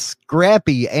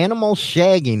 Scrappy animal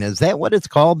shagging. Is that what it's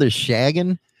called? The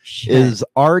shagging? Shit. Is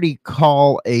already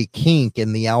called a kink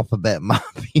in the alphabet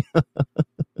mafia.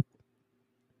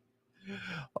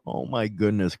 Oh my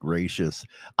goodness gracious.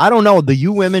 I don't know. Do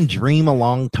you women dream of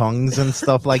long tongues and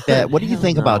stuff like that? What do you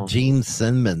think about Gene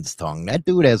Simmons' tongue? That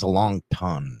dude has a long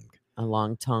tongue. A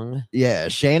long tongue? Yeah,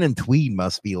 Shannon Tweed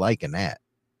must be liking that.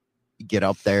 Get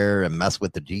up there and mess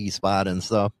with the G-spot and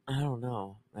stuff. I don't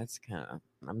know. That's kind of,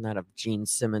 I'm not a Gene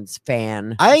Simmons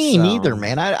fan. I ain't either,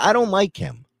 man. I don't like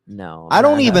him. No, I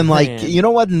don't even like, you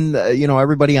know what, and,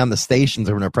 everybody on the stations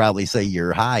are going to probably say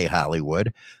you're high,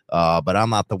 Hollywood, but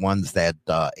I'm not the ones that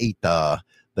ate the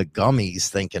gummies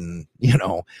thinking,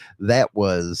 that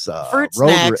was fruit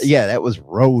snacks. Yeah, that was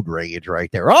road rage right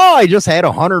there. Oh, I just had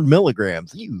 100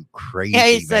 milligrams. You crazy. Yeah,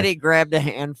 he said he grabbed a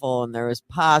handful and there was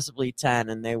possibly 10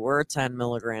 and they were 10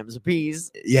 milligrams apiece.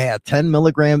 Yeah, 10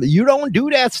 milligrams. You don't do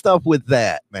that stuff with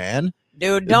that, man.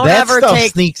 Dude, don't ever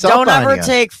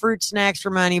take fruit snacks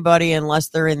from anybody unless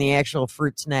they're in the actual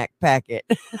fruit snack packet.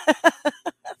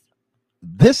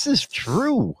 This is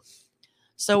true.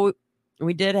 So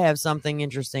we did have something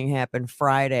interesting happen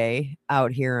Friday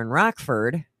out here in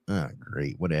Rockford. Oh,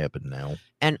 great. What happened now?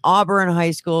 An Auburn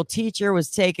high school teacher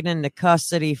was taken into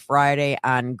custody Friday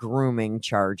on grooming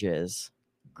charges.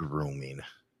 Grooming.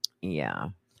 Yeah.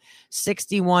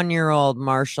 61-year-old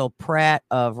Marshall Pratt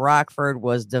of Rockford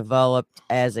was developed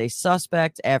as a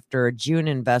suspect after a June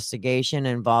investigation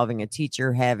involving a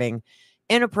teacher having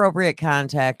inappropriate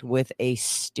contact with a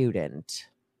student.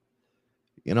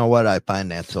 You know what? I find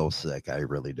that so sick. I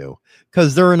really do.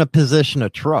 Because they're in a position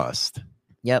of trust.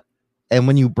 Yep. And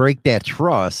when you break that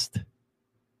trust,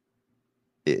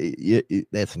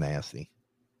 that's nasty.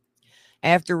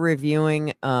 After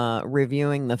reviewing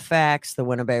the facts, the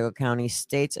Winnebago County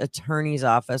State's Attorney's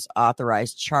Office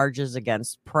authorized charges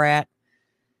against Pratt.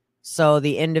 So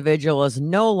the individual is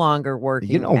no longer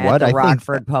working at the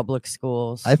Rockford Public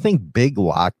Schools. I think Big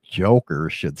Lock Joker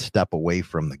should step away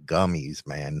from the gummies,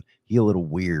 man. He's a little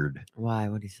weird. Why?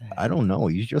 What'd he say? I don't know.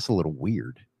 He's just a little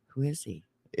weird. Who is he?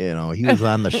 You know, he was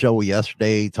on the show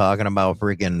yesterday talking about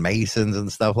freaking Masons and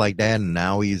stuff like that. And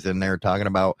now he's in there talking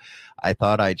about, I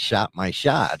thought I'd shot my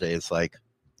shot. It's like,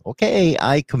 okay,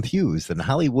 I confused. And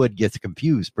Hollywood gets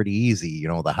confused pretty easy. You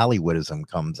know, the Hollywoodism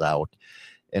comes out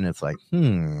and it's like,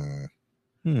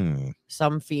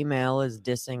 Some female is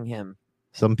dissing him.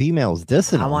 Some females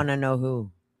dissing him. I want to know who.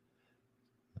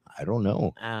 I don't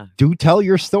know. Do tell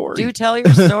your story. Do tell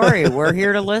your story. We're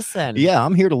here to listen. Yeah,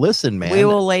 I'm here to listen, man. We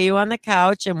will lay you on the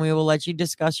couch and we will let you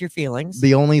discuss your feelings.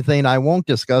 The only thing I won't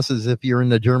discuss is if you're in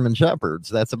the German Shepherds.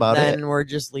 That's about it. Then we're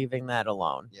just leaving that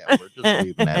alone. Yeah, we're just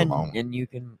leaving that alone. And you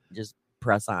can just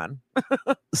press on.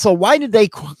 So why did they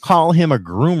call him a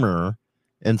groomer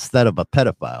instead of a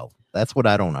pedophile? That's what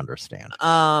I don't understand.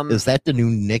 Is that the new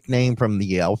nickname from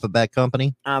the Alphabet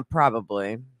Company?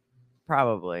 Probably.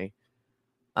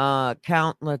 I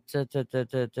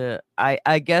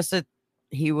guess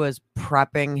he was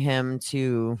prepping him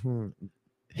to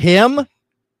him.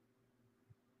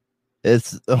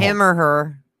 It's him or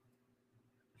her.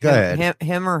 Go ahead.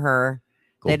 Him or her.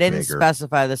 They didn't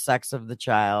specify the sex of the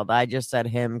child. I just said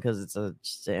him because it's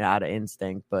just out of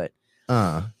instinct, but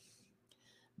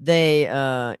they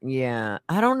I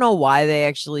don't know why they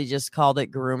actually just called it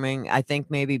grooming. I think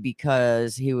maybe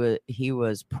because he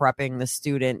was prepping the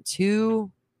student to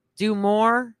do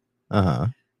more.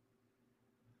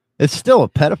 It's still a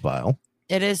pedophile.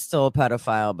 It is still a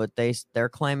pedophile, but they're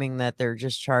claiming that they're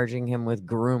just charging him with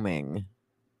grooming.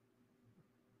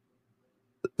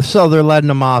 So they're letting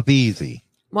him off easy.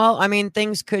 Well, I mean,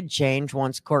 things could change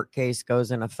once court case goes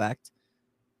in effect,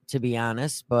 to be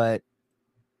honest, but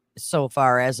so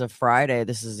far as of Friday,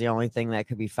 this is the only thing that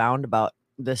could be found about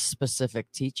this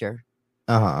specific teacher.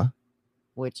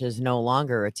 Which is no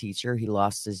longer a teacher. He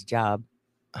lost his job.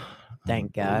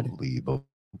 Thank God. Unbelievable.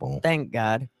 Thank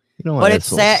God. You know, but it's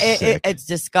sad. It's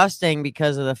disgusting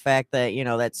because of the fact that, you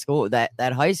know, that school, that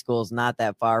high school is not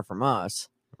that far from us.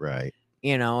 Right.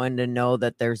 You know, and to know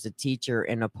that there's a teacher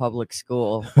in a public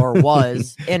school or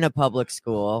was in a public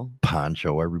school.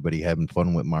 Poncho, everybody having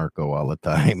fun with Marco all the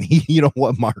time. You know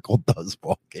what Marco does?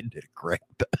 Walk into the crap.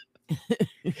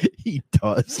 He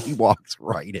does. He walks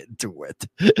right into it.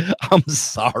 I'm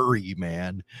sorry,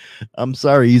 man. I'm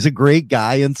sorry. He's a great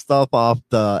guy and stuff off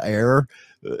the air.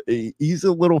 He's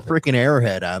a little freaking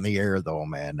airhead on the air, though,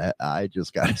 man. I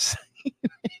just gotta say.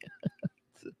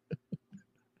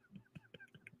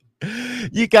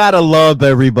 You gotta love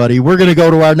everybody. We're gonna go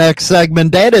to our next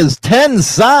segment. That is 10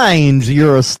 signs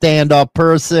you're a stand-up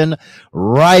person,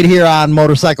 right here on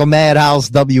Motorcycle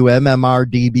Madhouse,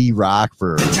 WMMR-DB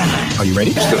Rockford. Are you ready?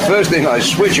 It's the first thing I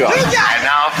switch on. And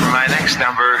now for my next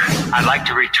number, I'd like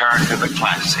to return to the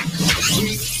classics.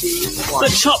 The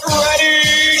top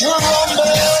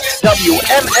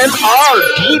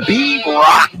WMMR-DB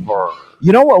Rockford.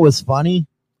 You know what was funny?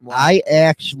 Wow. I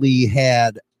actually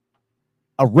had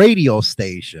a radio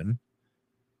station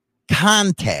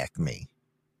contact me,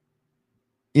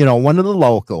 you know, one of the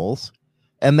locals,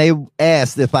 and they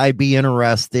asked if I'd be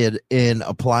interested in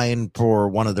applying for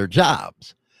one of their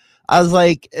jobs. I was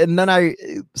like, and then I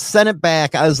sent it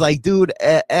back. I was like, dude,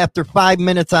 after 5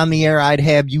 minutes on the air, I'd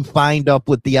have you find up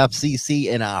with the FCC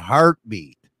in a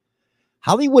heartbeat.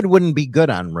 Hollywood wouldn't be good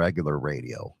on regular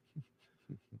radio.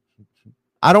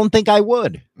 I don't think I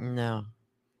would.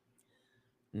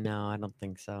 No, I don't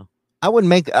think so.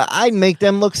 I'd make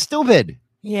them look stupid.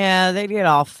 Yeah, they get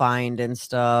all fined and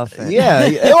stuff. And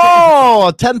yeah.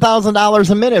 Oh, $10,000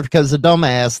 a minute because the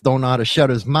dumbass don't know how to shut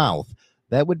his mouth.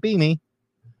 That would be me.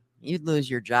 You'd lose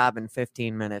your job in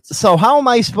 15 minutes. So how am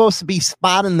I supposed to be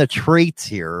spotting the traits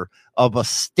here of a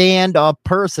stand-up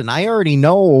person? I already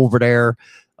know over there,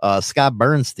 Scott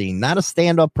Bernstein, not a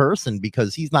stand-up person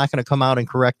because he's not going to come out and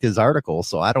correct his article.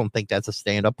 So I don't think that's a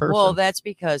stand-up person. Well, that's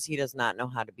because he does not know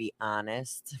how to be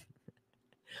honest.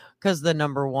 Because the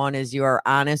number one is you are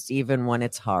honest even when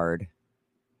it's hard.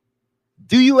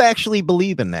 Do you actually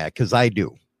believe in that? Because I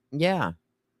do. Yeah.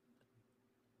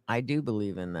 I do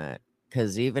believe in that.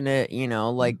 Because even it, you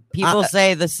know, like people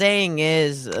say the saying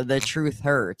is the truth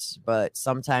hurts, but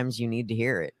sometimes you need to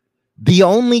hear it. The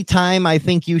only time I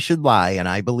think you should lie, and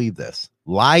I believe this,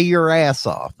 lie your ass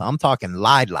off, I'm talking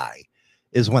lie,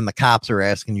 is when the cops are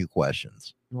asking you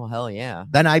questions. Well, hell yeah.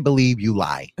 Then I believe you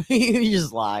lie. You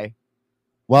just lie.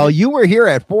 Well, you were here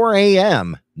at 4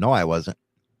 a.m. No, I wasn't.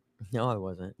 No, I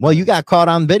wasn't. Well, you got caught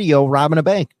on video robbing a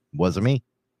bank. Wasn't me.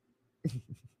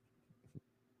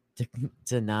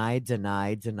 Deny.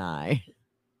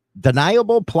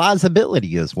 Deniable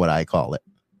plausibility is what I call it.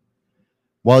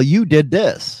 Well, you did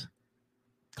this.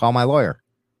 Call my lawyer.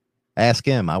 Ask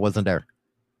him. I wasn't there.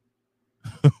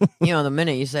 The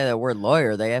minute you say that word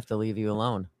lawyer, they have to leave you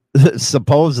alone.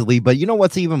 Supposedly. But you know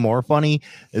what's even more funny?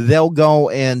 They'll go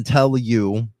and tell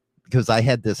you, because I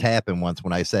had this happen once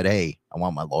when I said, hey, I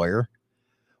want my lawyer.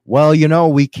 Well,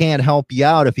 we can't help you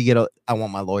out if you get I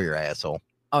want my lawyer, asshole.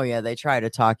 Oh, yeah. They try to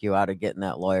talk you out of getting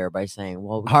that lawyer by saying,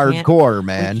 well, hardcore,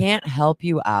 man. We can't help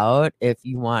you out if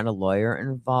you want a lawyer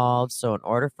involved. So in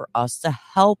order for us to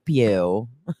help you.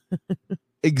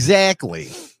 Exactly.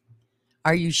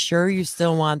 Are you sure you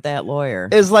still want that lawyer?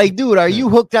 It's like, dude, are you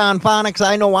hooked on phonics?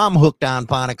 I know I'm hooked on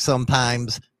phonics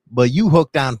sometimes, but you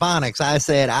hooked on phonics. I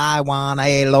said, I want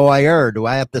a lawyer. Do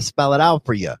I have to spell it out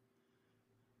for you?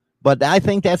 But I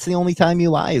think that's the only time you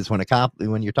lie is when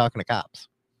you're talking to cops.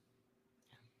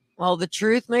 Well, the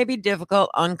truth may be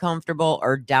difficult, uncomfortable,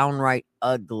 or downright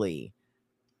ugly.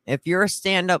 If you're a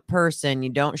stand-up person, you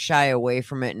don't shy away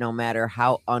from it no matter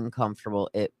how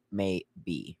uncomfortable it may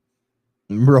be.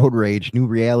 Road Rage, new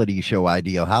reality show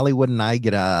idea. Hollywood and I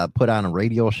get put on a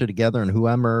radio show together, and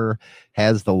whoever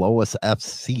has the lowest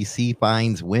FCC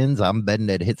fines wins. I'm betting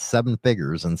it hits 7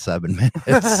 figures in 7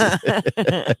 minutes.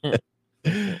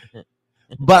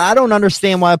 But I don't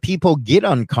understand why people get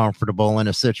uncomfortable in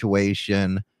a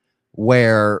situation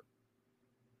where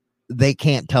they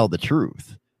can't tell the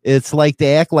truth. It's like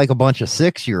they act like a bunch of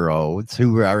 6-year-olds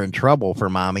who are in trouble for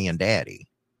mommy and daddy.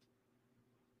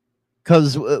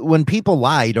 Because when people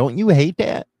lie, don't you hate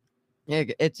that? Yeah,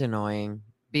 it's annoying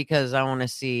because I want to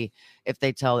see if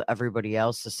they tell everybody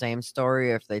else the same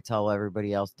story or if they tell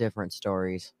everybody else different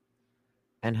stories.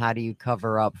 And how do you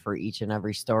cover up for each and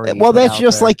every story? Well, that's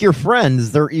just like your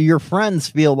friends. Your friends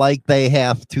feel like they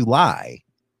have to lie.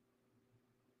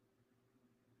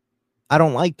 I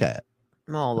don't like that.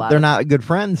 No, they're not good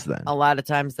friends then. A lot of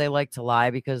times they like to lie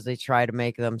because they try to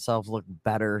make themselves look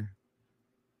better.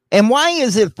 And why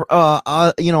is it,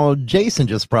 Jason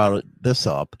just brought this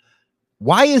up.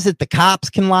 Why is it the cops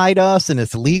can lie to us and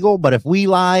it's legal, but if we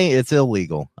lie, it's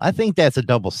illegal? I think that's a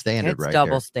double standard right there. It's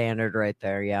double standard right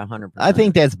there. Yeah, 100%. I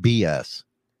think that's BS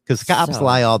because cops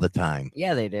lie all the time.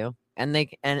 Yeah, they do. And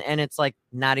it's like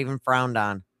not even frowned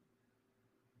on.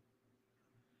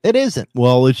 It isn't.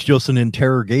 Well, it's just an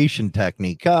interrogation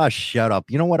technique. Gosh, shut up.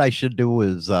 You know what I should do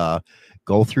is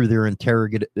go through their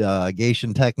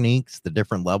interrogation techniques, the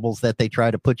different levels that they try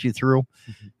to put you through.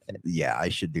 Yeah, I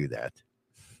should do that.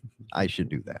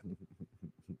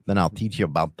 Then I'll teach you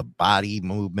about the body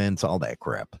movements, all that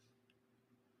crap.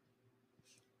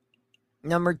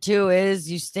 Number 2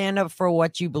 is you stand up for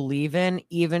what you believe in,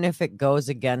 even if it goes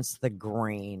against the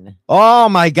grain. Oh,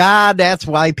 my God. That's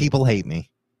why people hate me.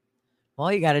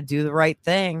 Well, you got to do the right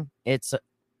thing. It's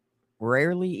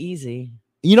rarely easy.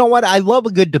 You know what? I love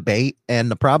a good debate.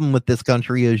 And the problem with this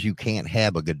country is you can't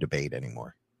have a good debate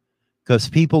anymore. Because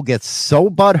people get so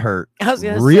butthurt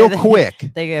real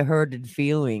quick. They get hurted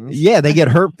feelings. Yeah, they get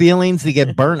hurt feelings. They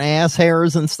get burnt ass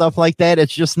hairs and stuff like that.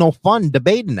 It's just no fun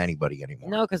debating anybody anymore.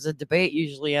 No, because a debate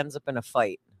usually ends up in a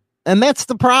fight. And that's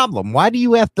the problem. Why do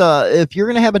you have to, if you're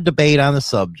going to have a debate on a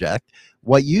subject,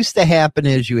 what used to happen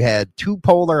is you had 2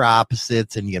 polar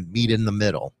opposites and you meet in the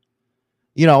middle.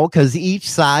 Because each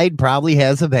side probably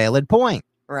has a valid point.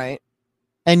 Right.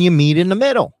 And you meet in the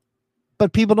middle.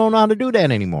 But people don't know how to do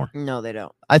that anymore. No, they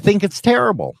don't. I think it's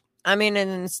terrible. I mean,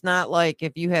 and it's not like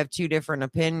if you have 2 different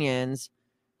opinions,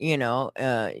 you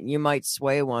might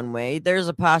sway one way. There's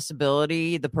a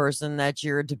possibility the person that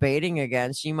you're debating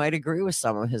against, you might agree with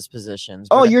some of his positions.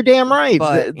 Oh, you're damn right.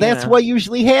 But, that's what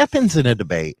usually happens in a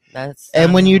debate.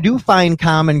 And when you do find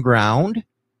common ground,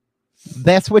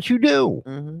 that's what you do.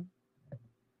 Mm-hmm.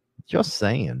 Just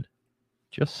saying.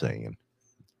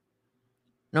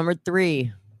 Number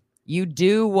 3. You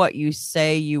do what you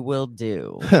say you will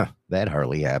do. That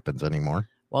hardly happens anymore.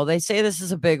 Well, they say this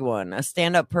is a big one. A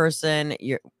stand-up person,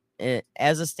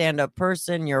 as a stand-up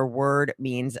person, your word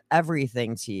means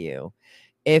everything to you.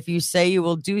 If you say you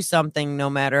will do something, no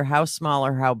matter how small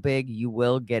or how big, you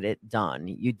will get it done.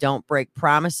 You don't break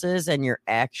promises, and your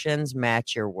actions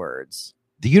match your words.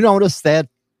 Do you notice that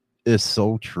is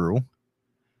so true?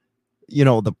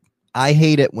 I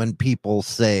hate it when people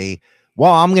say,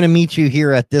 Well, I'm going to meet you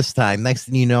here at this time. Next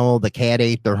thing you know, the cat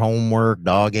ate their homework,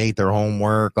 dog ate their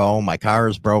homework. Oh, my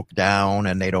car's broke down,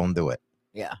 and they don't do it.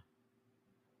 Yeah.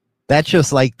 That's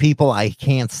just like people I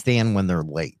can't stand when they're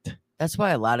late. That's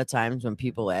why a lot of times when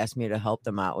people ask me to help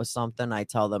them out with something, I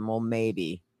tell them, well,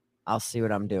 maybe I'll see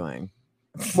what I'm doing.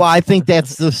 Well, I think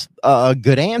that's just a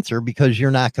good answer because you're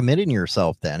not committing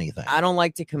yourself to anything. I don't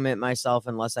like to commit myself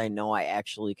unless I know I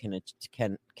actually can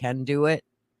do it.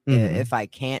 Mhm. If I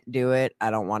can't do it, I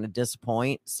don't want to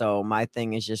disappoint. So my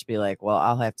thing is just be like, well,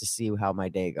 I'll have to see how my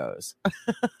day goes.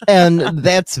 And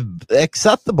that's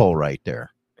acceptable right there.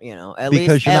 You know, at because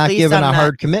least, you're not giving I'm a not,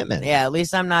 hard commitment. Yeah, at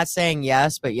least I'm not saying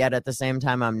yes, but yet at the same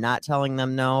time, I'm not telling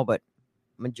them no. But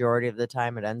majority of the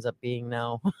time, it ends up being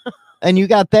no. And you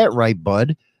got that right,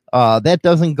 bud. That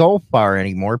doesn't go far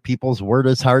anymore. People's word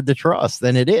is hard to trust,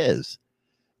 and it is.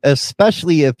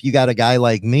 Especially if you got a guy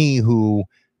like me who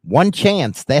one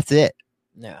chance, that's it.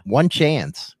 Yeah. One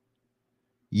chance.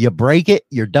 You break it,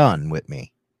 you're done with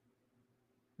me.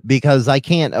 Because I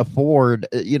can't afford,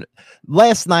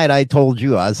 last night I told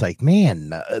you, I was like, man,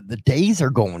 the days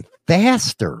are going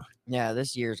faster. Yeah,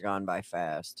 this year's gone by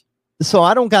fast. So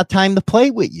I don't got time to play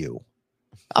with you.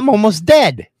 I'm almost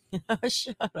dead.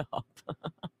 Shut up.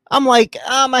 I'm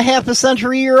a half a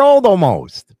century old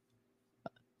almost.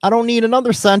 I don't need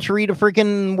another century to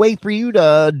freaking wait for you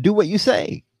to do what you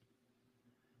say.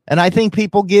 And I think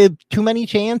people give too many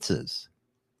chances.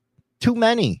 Too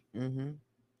many. Mm-hmm.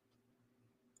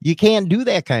 You can't do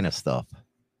that kind of stuff.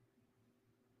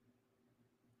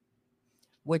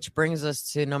 Which brings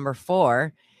us to number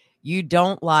 4. You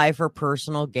don't lie for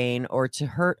personal gain or to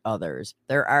hurt others.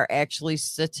 There are actually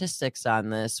statistics on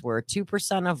this where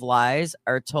 2% of lies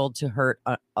are told to hurt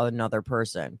another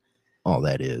person. Oh,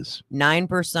 that is.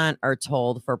 9% are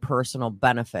told for personal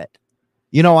benefit.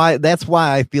 That's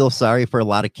why I feel sorry for a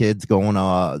lot of kids going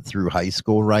through high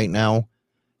school right now.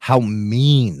 How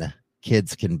mean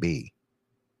kids can be.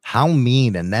 How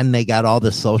mean. And then they got all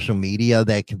the social media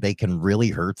that they can really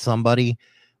hurt somebody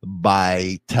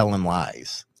by telling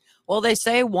lies. Well, they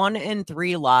say 1 in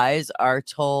 3 lies are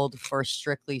told for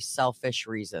strictly selfish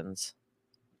reasons.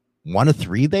 1 of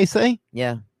 3, they say?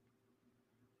 Yeah.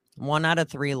 1 out of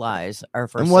 3 lies are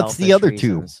for and what's the other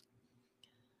reasons. 2?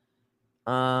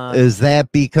 Is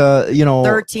that because,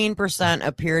 13%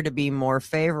 appear to be more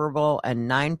favorable and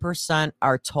 9%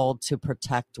 are told to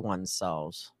protect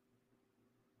oneself.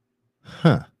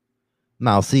 Huh.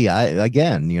 Now, see,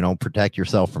 protect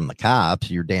yourself from the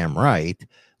cops. You're damn right.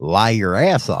 Lie your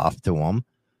ass off to them.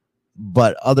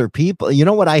 But other people,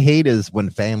 what I hate is when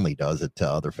family does it to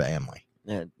other family.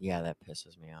 Yeah, that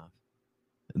pisses me off.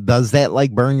 Does that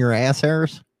burn your ass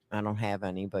hairs? I don't have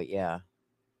any, but yeah.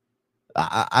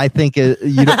 I think I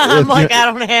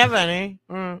don't have any.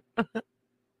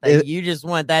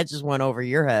 That just went over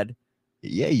your head.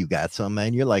 Yeah, you got some,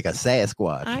 man. You're like a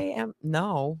Sasquatch. I am.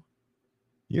 No.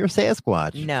 You're a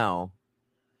Sasquatch. No.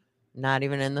 Not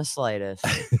even in the slightest.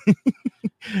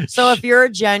 So if you're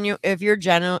generally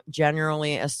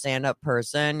a stand-up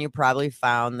person, you probably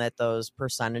found that those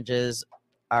percentages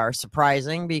are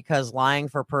surprising because lying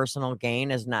for personal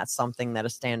gain is not something that a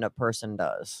stand-up person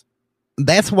does.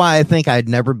 That's why I think I'd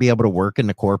never be able to work in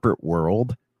the corporate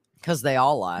world. Because they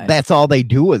all lie. That's all they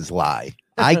do is lie.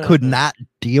 I could not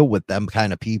deal with them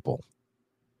kind of people.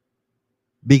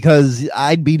 Because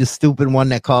I'd be the stupid one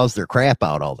that calls their crap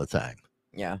out all the time.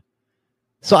 Yeah.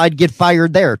 So I'd get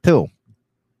fired there too.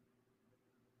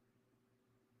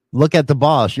 Look at the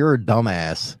boss. You're a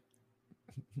dumbass.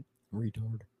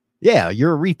 Retard. Yeah,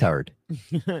 you're a retard.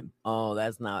 Oh,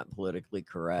 that's not politically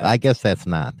correct. I guess that's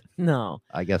not. No.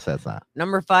 I guess that's not.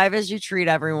 Number 5 is you treat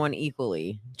everyone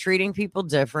equally. Treating people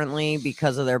differently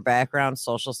because of their background,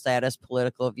 social status,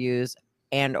 political views,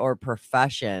 and or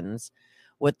professions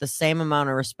with the same amount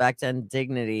of respect and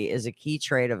dignity is a key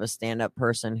trait of a stand-up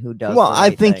person who does. Well, I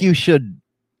think thing. you should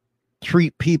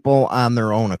treat people on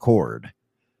their own accord,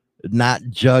 not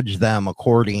judge them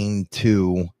according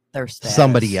to their status.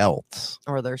 Somebody else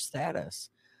or their status.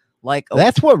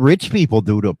 That's what rich people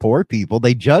do to poor people.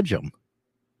 They judge them.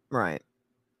 Right.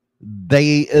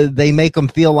 They make them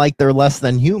feel like they're less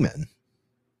than human.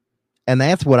 And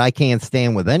that's what I can't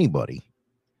stand with anybody.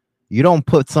 You don't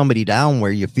put somebody down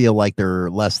where you feel like they're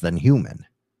less than human.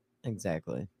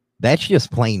 Exactly. That's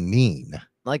just plain mean.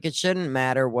 It shouldn't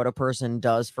matter what a person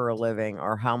does for a living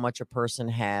or how much a person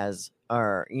has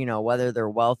or, whether they're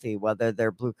wealthy, whether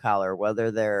they're blue collar, whether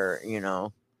they're,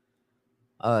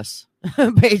 us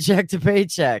paycheck to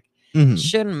paycheck. Mm-hmm.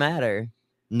 Shouldn't matter.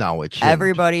 No, it shouldn't.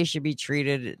 Everybody should be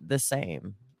treated the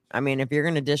same. I mean, if you're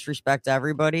going to disrespect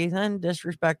everybody, then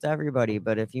disrespect everybody.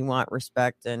 But if you want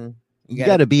respect and, You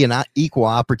got to be an equal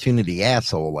opportunity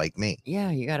asshole like me.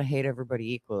 Yeah, you got to hate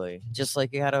everybody equally. Just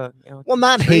like you got to, well,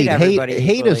 not treat hate. everybody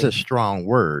Hate is a equally. strong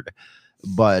word.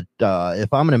 But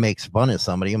if I'm going to make fun of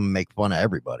somebody, I'm going to make fun of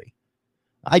everybody.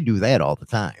 I do that all the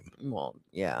time. Well,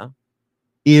 yeah.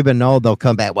 Even though they'll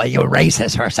come back, well, you're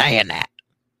racist for saying that.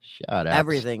 Shut up.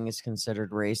 Everything is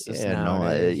considered racist Yeah, no,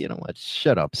 nowadays. you know what?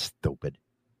 Shut up, stupid.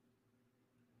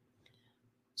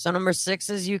 So number 6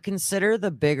 is you consider the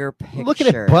bigger picture. Look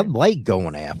at it, Bud Light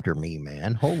going after me,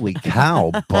 man. Holy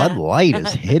cow. Bud Light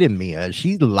is hitting me.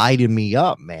 She's lighting me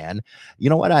up, man. You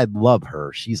know what? I love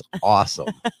her. She's awesome.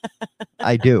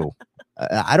 I do.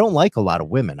 I don't like a lot of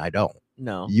women. I don't.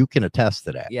 No. You can attest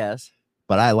to that. Yes.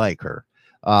 But I like her.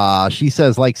 She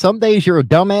says, like, some days you're a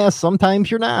dumbass, sometimes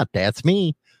you're not. That's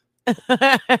me.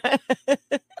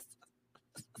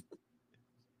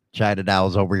 China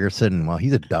Dow's over here sitting. Well,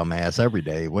 he's a dumbass every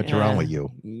day. What's wrong with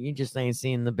you? You just ain't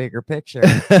seeing the bigger picture.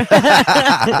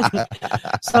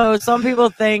 So some people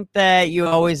think that you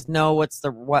always know what's the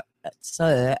what.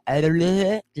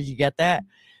 Did you get that?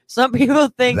 Some people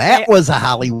think that was a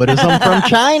Hollywoodism from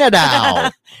China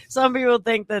Dow. Some people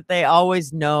think that they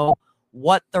always know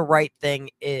what the right thing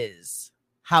is.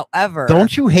 However,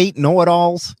 don't you hate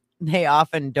know-it-alls? They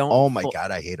often don't. Oh my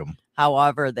God, I hate them.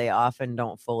 However, they often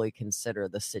don't fully consider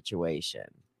the situation.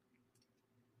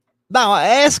 Now,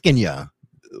 asking you,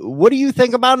 what do you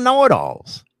think about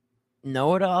know-it-alls?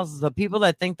 Know-it-alls, the people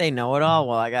that think they know it all.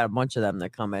 Well, I got a bunch of them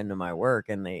that come into my work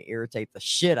and they irritate the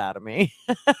shit out of me.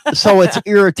 So it's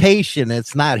irritation.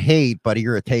 It's not hate, but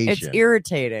irritation. It's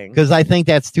irritating because I think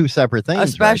that's two separate things.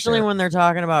 Especially when they're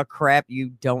talking about crap you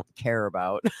don't care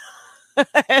about.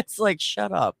 It's like,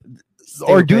 shut up.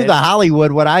 Stupid. Or do the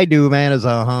Hollywood. What I do, man, is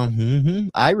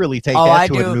I really take that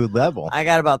to a new level. I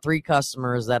got about 3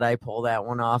 customers that I pull that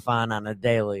one off on a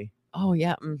daily. Oh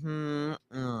yeah,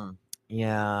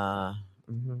 yeah.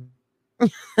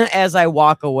 As I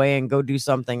walk away and go do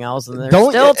something else, and they're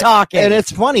still talking. And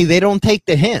it's funny, they don't take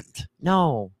the hint.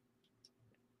 No.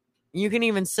 You can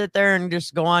even sit there and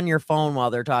just go on your phone while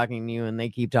they're talking to you, and they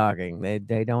keep talking.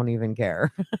 They don't even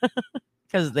care.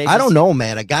 I don't know,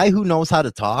 man. A guy who knows how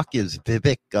to talk is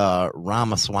Vivek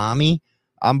Ramaswamy.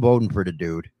 I'm voting for the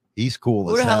dude. He's cool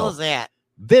as hell. Who the hell is that?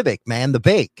 Vivek, man, the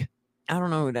bake. I don't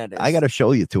know who that is. I got to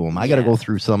show you to him. I got to go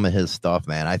through some of his stuff,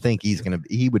 man. I think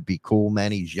he would be cool,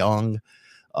 man. He's young.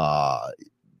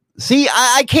 See,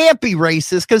 I can't be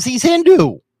racist because he's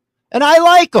Hindu, and I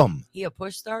like him. He a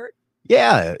push start?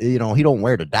 Yeah, he don't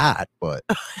wear the dot, but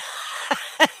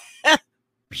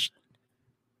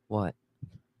what?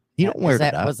 He don't wear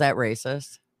that. Was that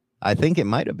racist? I think it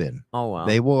might have been. Oh, well.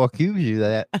 They will accuse you of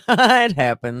that. It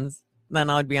happens. Then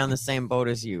I'd be on the same boat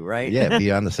as you, right? Yeah,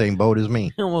 be on the same boat as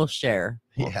me. We'll share.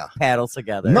 We'll yeah. paddle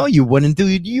together. No, you wouldn't,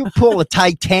 dude. You pull a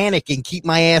Titanic and keep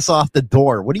my ass off the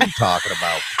door. What are you talking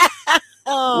about?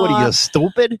 What are you,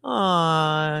 stupid?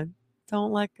 Aw,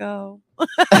 don't let go.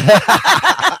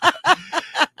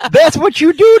 That's what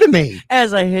you do to me.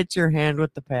 As I hit your hand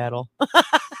with the paddle.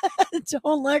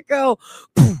 Don't let go.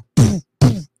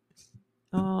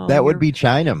 Oh, that would be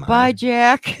China, man. Bye,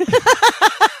 Jack.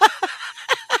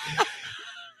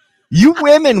 You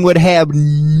women would have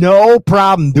no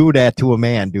problem do that to a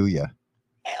man, do you?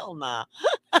 Hell nah.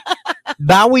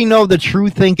 Now we know the true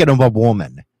thinking of a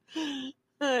woman.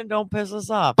 Don't piss us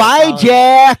off. Bye,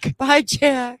 Jack. Bye,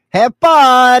 Jack. Have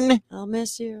fun. I'll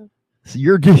miss you. So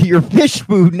you're fish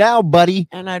food now, buddy.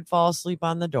 And I'd fall asleep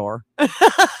on the door.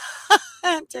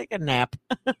 Take a nap.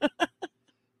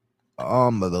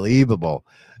 Unbelievable.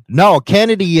 No,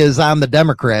 Kennedy is on the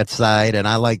Democrat side, and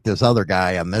I like this other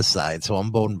guy on this side, so I'm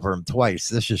voting for him twice.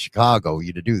 This is Chicago.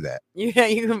 You to do that. Yeah,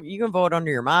 you can vote under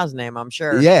your mom's name, I'm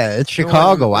sure. Yeah, it's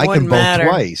Chicago. I can vote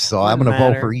twice, so I'm going to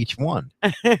vote for each one.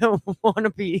 One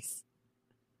apiece.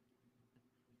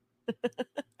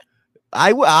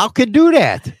 I could do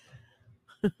that.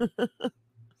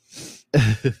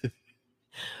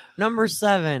 Number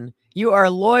 7, you are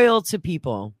loyal to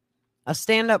people. A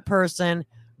stand-up person.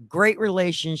 Great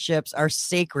relationships are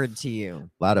sacred to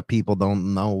you. A lot of people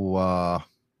don't know.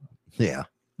 Yeah,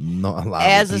 no, a lot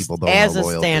of people don't know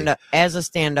loyalty. As a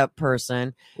stand-up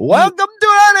person. Welcome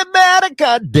to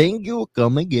America. Thank you.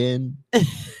 Come again.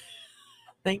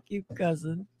 Thank you,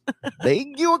 cousin.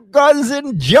 Thank you,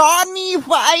 cousin. Johnny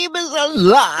 5 is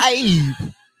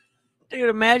alive. Dude,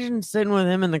 imagine sitting with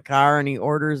him in the car and he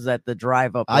orders at the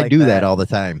drive up. I do that all the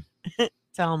time.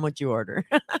 Tell him what you order.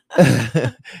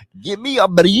 Give me a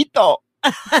burrito.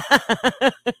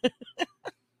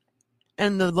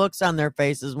 And the looks on their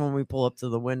faces when we pull up to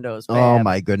the windows. Oh,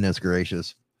 my goodness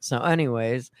gracious. So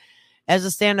anyways, As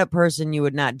a stand-up person, you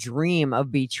would not dream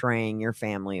of betraying your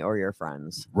family or your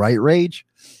friends. Right, Rage?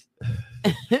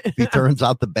 If he turns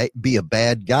out to be a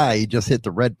bad guy, you just hit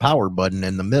the red power button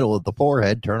in the middle of the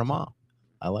forehead, turn him off.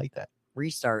 I like that.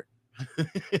 Restart.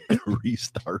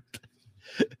 Restart.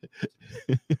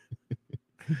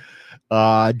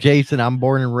 Jason, I'm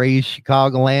born and raised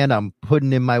Chicagoland. I'm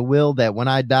putting in my will that when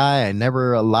I die, I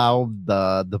never allow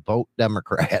the vote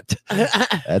Democrat.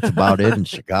 That's about it in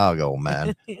Chicago,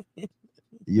 man.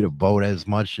 You to vote as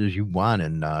much as you want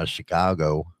in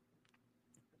Chicago.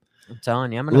 I'm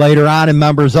telling you. Later on in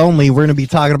Members Only, we're going to be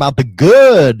talking about the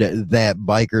good that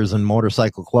bikers and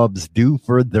motorcycle clubs do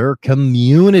for their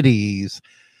communities.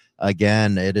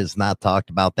 Again, it is not talked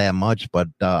about that much, but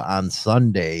on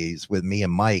Sundays with me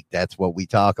and Mike, that's what we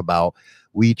talk about.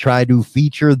 We try to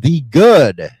feature the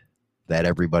good that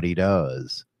everybody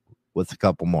does. What's a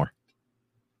couple more?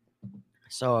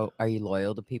 So are you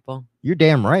loyal to people? You're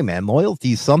damn right, man.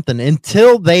 Loyalty is something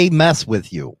until they mess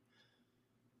with you.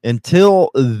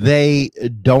 Until they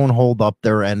don't hold up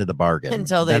their end of the bargain.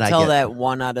 Until they tell that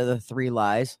 1 out of the 3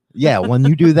 lies. Yeah, when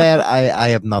you do that, I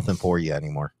have nothing for you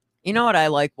anymore. You know what I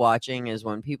like watching is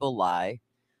when people lie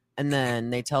and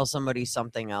then they tell somebody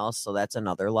something else, so that's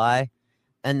another lie.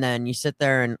 And then you sit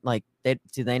there and like,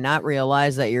 do they not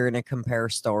realize that you're going to compare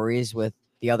stories with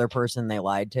the other person they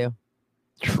lied to?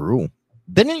 True.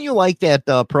 Didn't you like that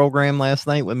program last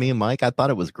night with me and Mike? I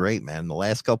thought it was great, man. The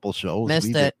last couple shows.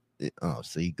 Missed it. Oh,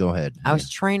 see, go ahead. I was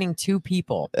training 2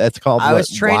 people. That's called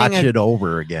watch it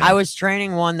over again. I was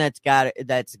training one that's going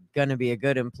to be a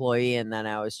good employee, and then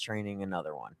I was training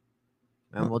another one.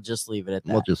 And we'll just leave it at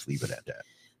that. We'll just leave it at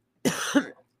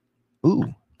that.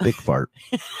 Ooh, big fart.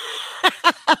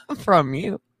 From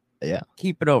you. Yeah.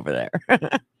 Keep it over there.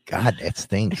 God, that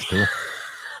stinks, too.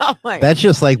 Oh my That's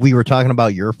just like we were talking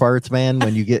about your farts, man.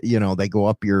 When you get, they go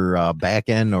up your back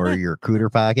end or your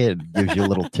cooter pocket, it gives you a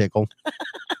little tickle.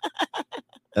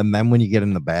 And then when you get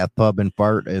in the bathtub and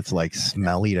fart, it's like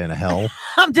smelly than hell.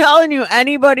 I'm telling you,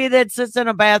 anybody that sits in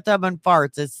a bathtub and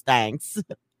farts, it stinks.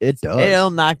 It does.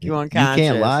 It'll knock you unconscious. You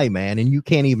can't lie, man. And you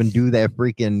can't even do that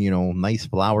freaking, nice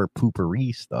flower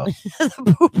poopery stuff.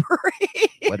 The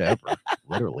poopery. Whatever.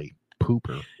 Literally,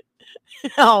 pooper.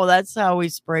 Oh, that's how we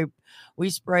spray. We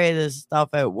spray this stuff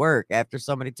at work after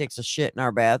somebody takes a shit in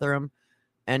our bathroom,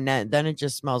 and then it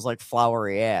just smells like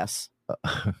flowery ass.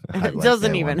 It like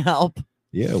doesn't even help.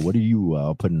 Yeah, what are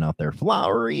you putting out there?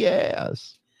 Flowery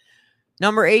ass.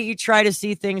 Number 8, you try to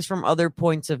see things from other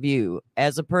points of view.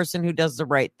 As a person who does the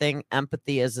right thing,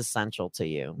 empathy is essential to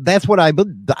you. That's what I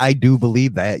do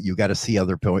believe, that you got to see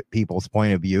other people's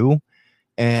point of view.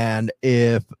 And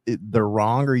if they're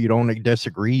wrong or you don't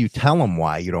disagree, you tell them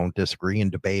why you don't disagree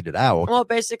and debate it out. Well, it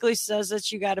basically says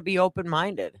that you got to be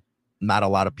open-minded. Not a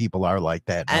lot of people are like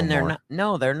that. And they're not.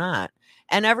 No, they're not.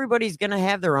 And everybody's going to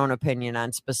have their own opinion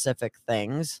on specific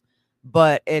things.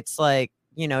 But it's like,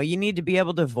 you need to be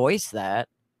able to voice that.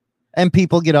 And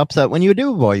people get upset when you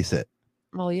do voice it.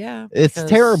 Well, yeah. It's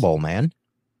terrible, man.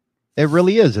 It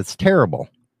really is. It's terrible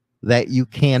that you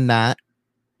cannot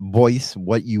voice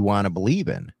what you want to believe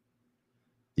in.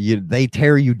 They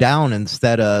tear you down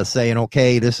instead of saying,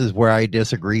 okay, this is where I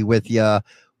disagree with you,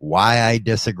 why I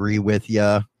disagree with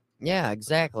you. Yeah,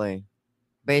 exactly.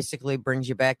 Basically brings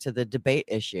you back to the debate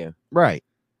issue. Right.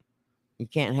 You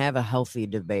can't have a healthy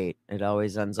debate. It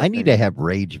always ends up. I need to have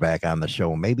Rage back on the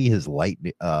show. Maybe his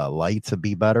lights would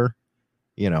be better.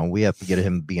 We have to get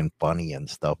him being funny and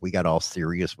stuff. We got all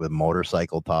serious with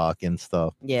motorcycle talk and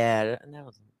stuff. Yeah, that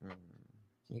was.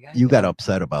 You got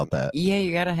upset about that. Yeah,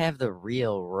 you got to have the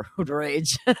real road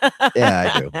rage.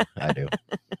 Yeah, I do.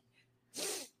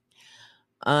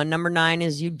 Number 9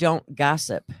 is you don't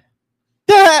gossip.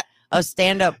 A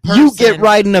stand-up person. You get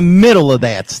right in the middle of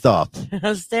that stuff.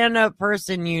 A stand-up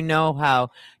person, you know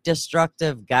how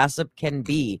destructive gossip can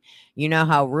be. You know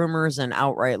how rumors and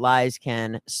outright lies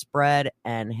can spread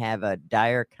and have a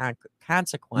dire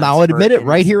consequence. Now, admit it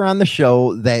right here on the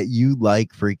show that you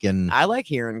like freaking... I like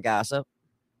hearing gossip.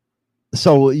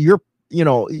 So you're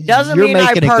doesn't you're mean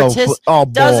I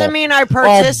doesn't mean I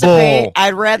participate.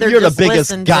 I'd rather you're just the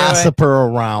biggest listen gossiper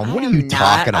around. What are you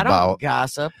talking I about? Don't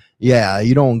gossip. Yeah,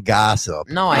 you don't gossip.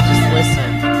 No, I just listen.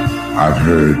 I've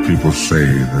heard people say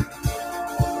that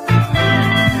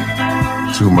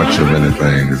too much of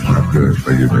anything is not good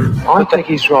for you, baby. I think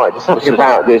he's right. There's something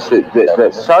about this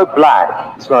that's so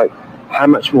black. It's like, how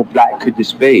much more black could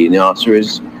this be? And the answer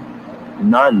is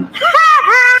none.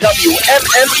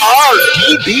 WMMR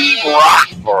DB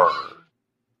Rockford.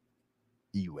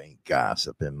 You ain't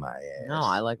gossiping my ass. No,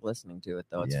 I like listening to it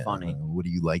though. It's funny. What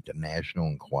do you like, the National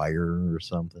Enquirer or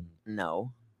something?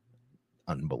 No.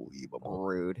 Unbelievable.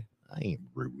 Rude. I ain't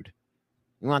rude.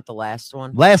 You want the last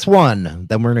one? Last one.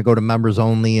 Then we're going to go to members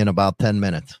only in about 10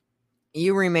 minutes.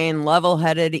 You remain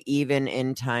level-headed even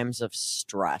in times of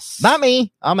stress. Not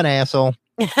me. I'm an asshole.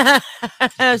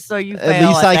 So you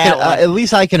fail at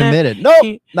least I can admit it.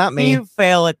 Nope, not me. You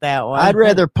fail at that one. I'd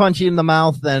rather punch you in the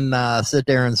mouth than sit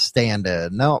there and stand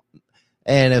it. Nope.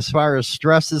 And as far as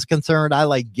stress is concerned, I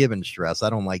like giving stress. I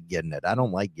don't like getting it. I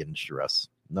don't like getting stress.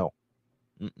 No.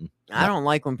 I don't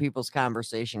like when people's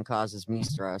conversation causes me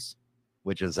stress.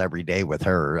 Which is every day with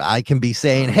her. I can be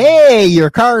saying, hey,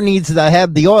 your car needs to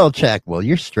have the oil check. Well,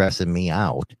 you're stressing me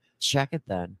out. Check it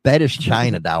then. That is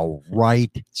China doll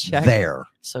right there.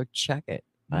 So check it.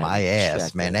 My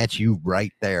ass, man. That's you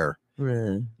right there.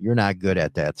 Really? You're not good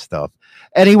at that stuff.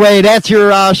 Anyway, that's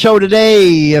your show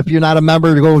today. If you're not a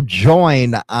member, go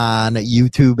join on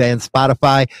YouTube and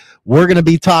Spotify. We're going to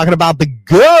be talking about the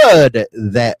good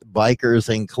that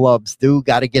bikers and clubs do.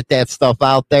 Got to get that stuff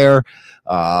out there.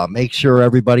 Make sure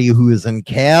everybody who is in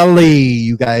Cali,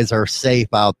 you guys are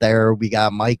safe out there. We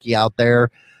got Mikey out there.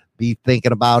 Be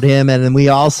thinking about him. And then we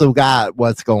also got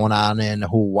what's going on in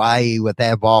Hawaii with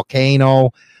that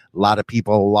volcano. A lot of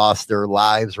people lost their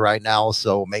lives right now,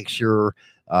 so make sure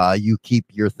you keep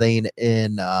your thing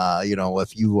in.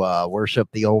 If you worship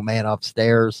the old man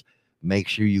upstairs, make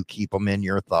sure you keep them in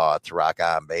your thoughts. Rock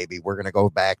on, baby. We're going to go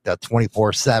back to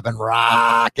 24/7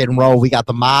 rock and roll. We got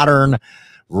the modern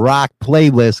rock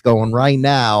playlist going right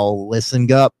now.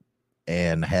 Listen up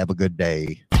and have a good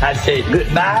day. I say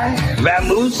goodbye,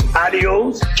 vamoose,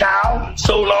 adios, ciao,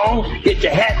 so long, get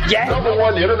your hat jack.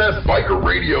 #1 internet biker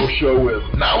radio show is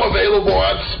now available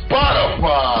on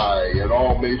Spotify and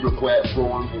all major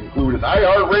platforms, including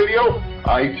iHeartRadio,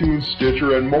 iTunes,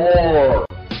 Stitcher, and more.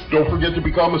 Don't forget to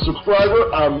become a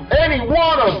subscriber on any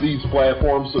one of these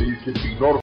platforms so you can be notified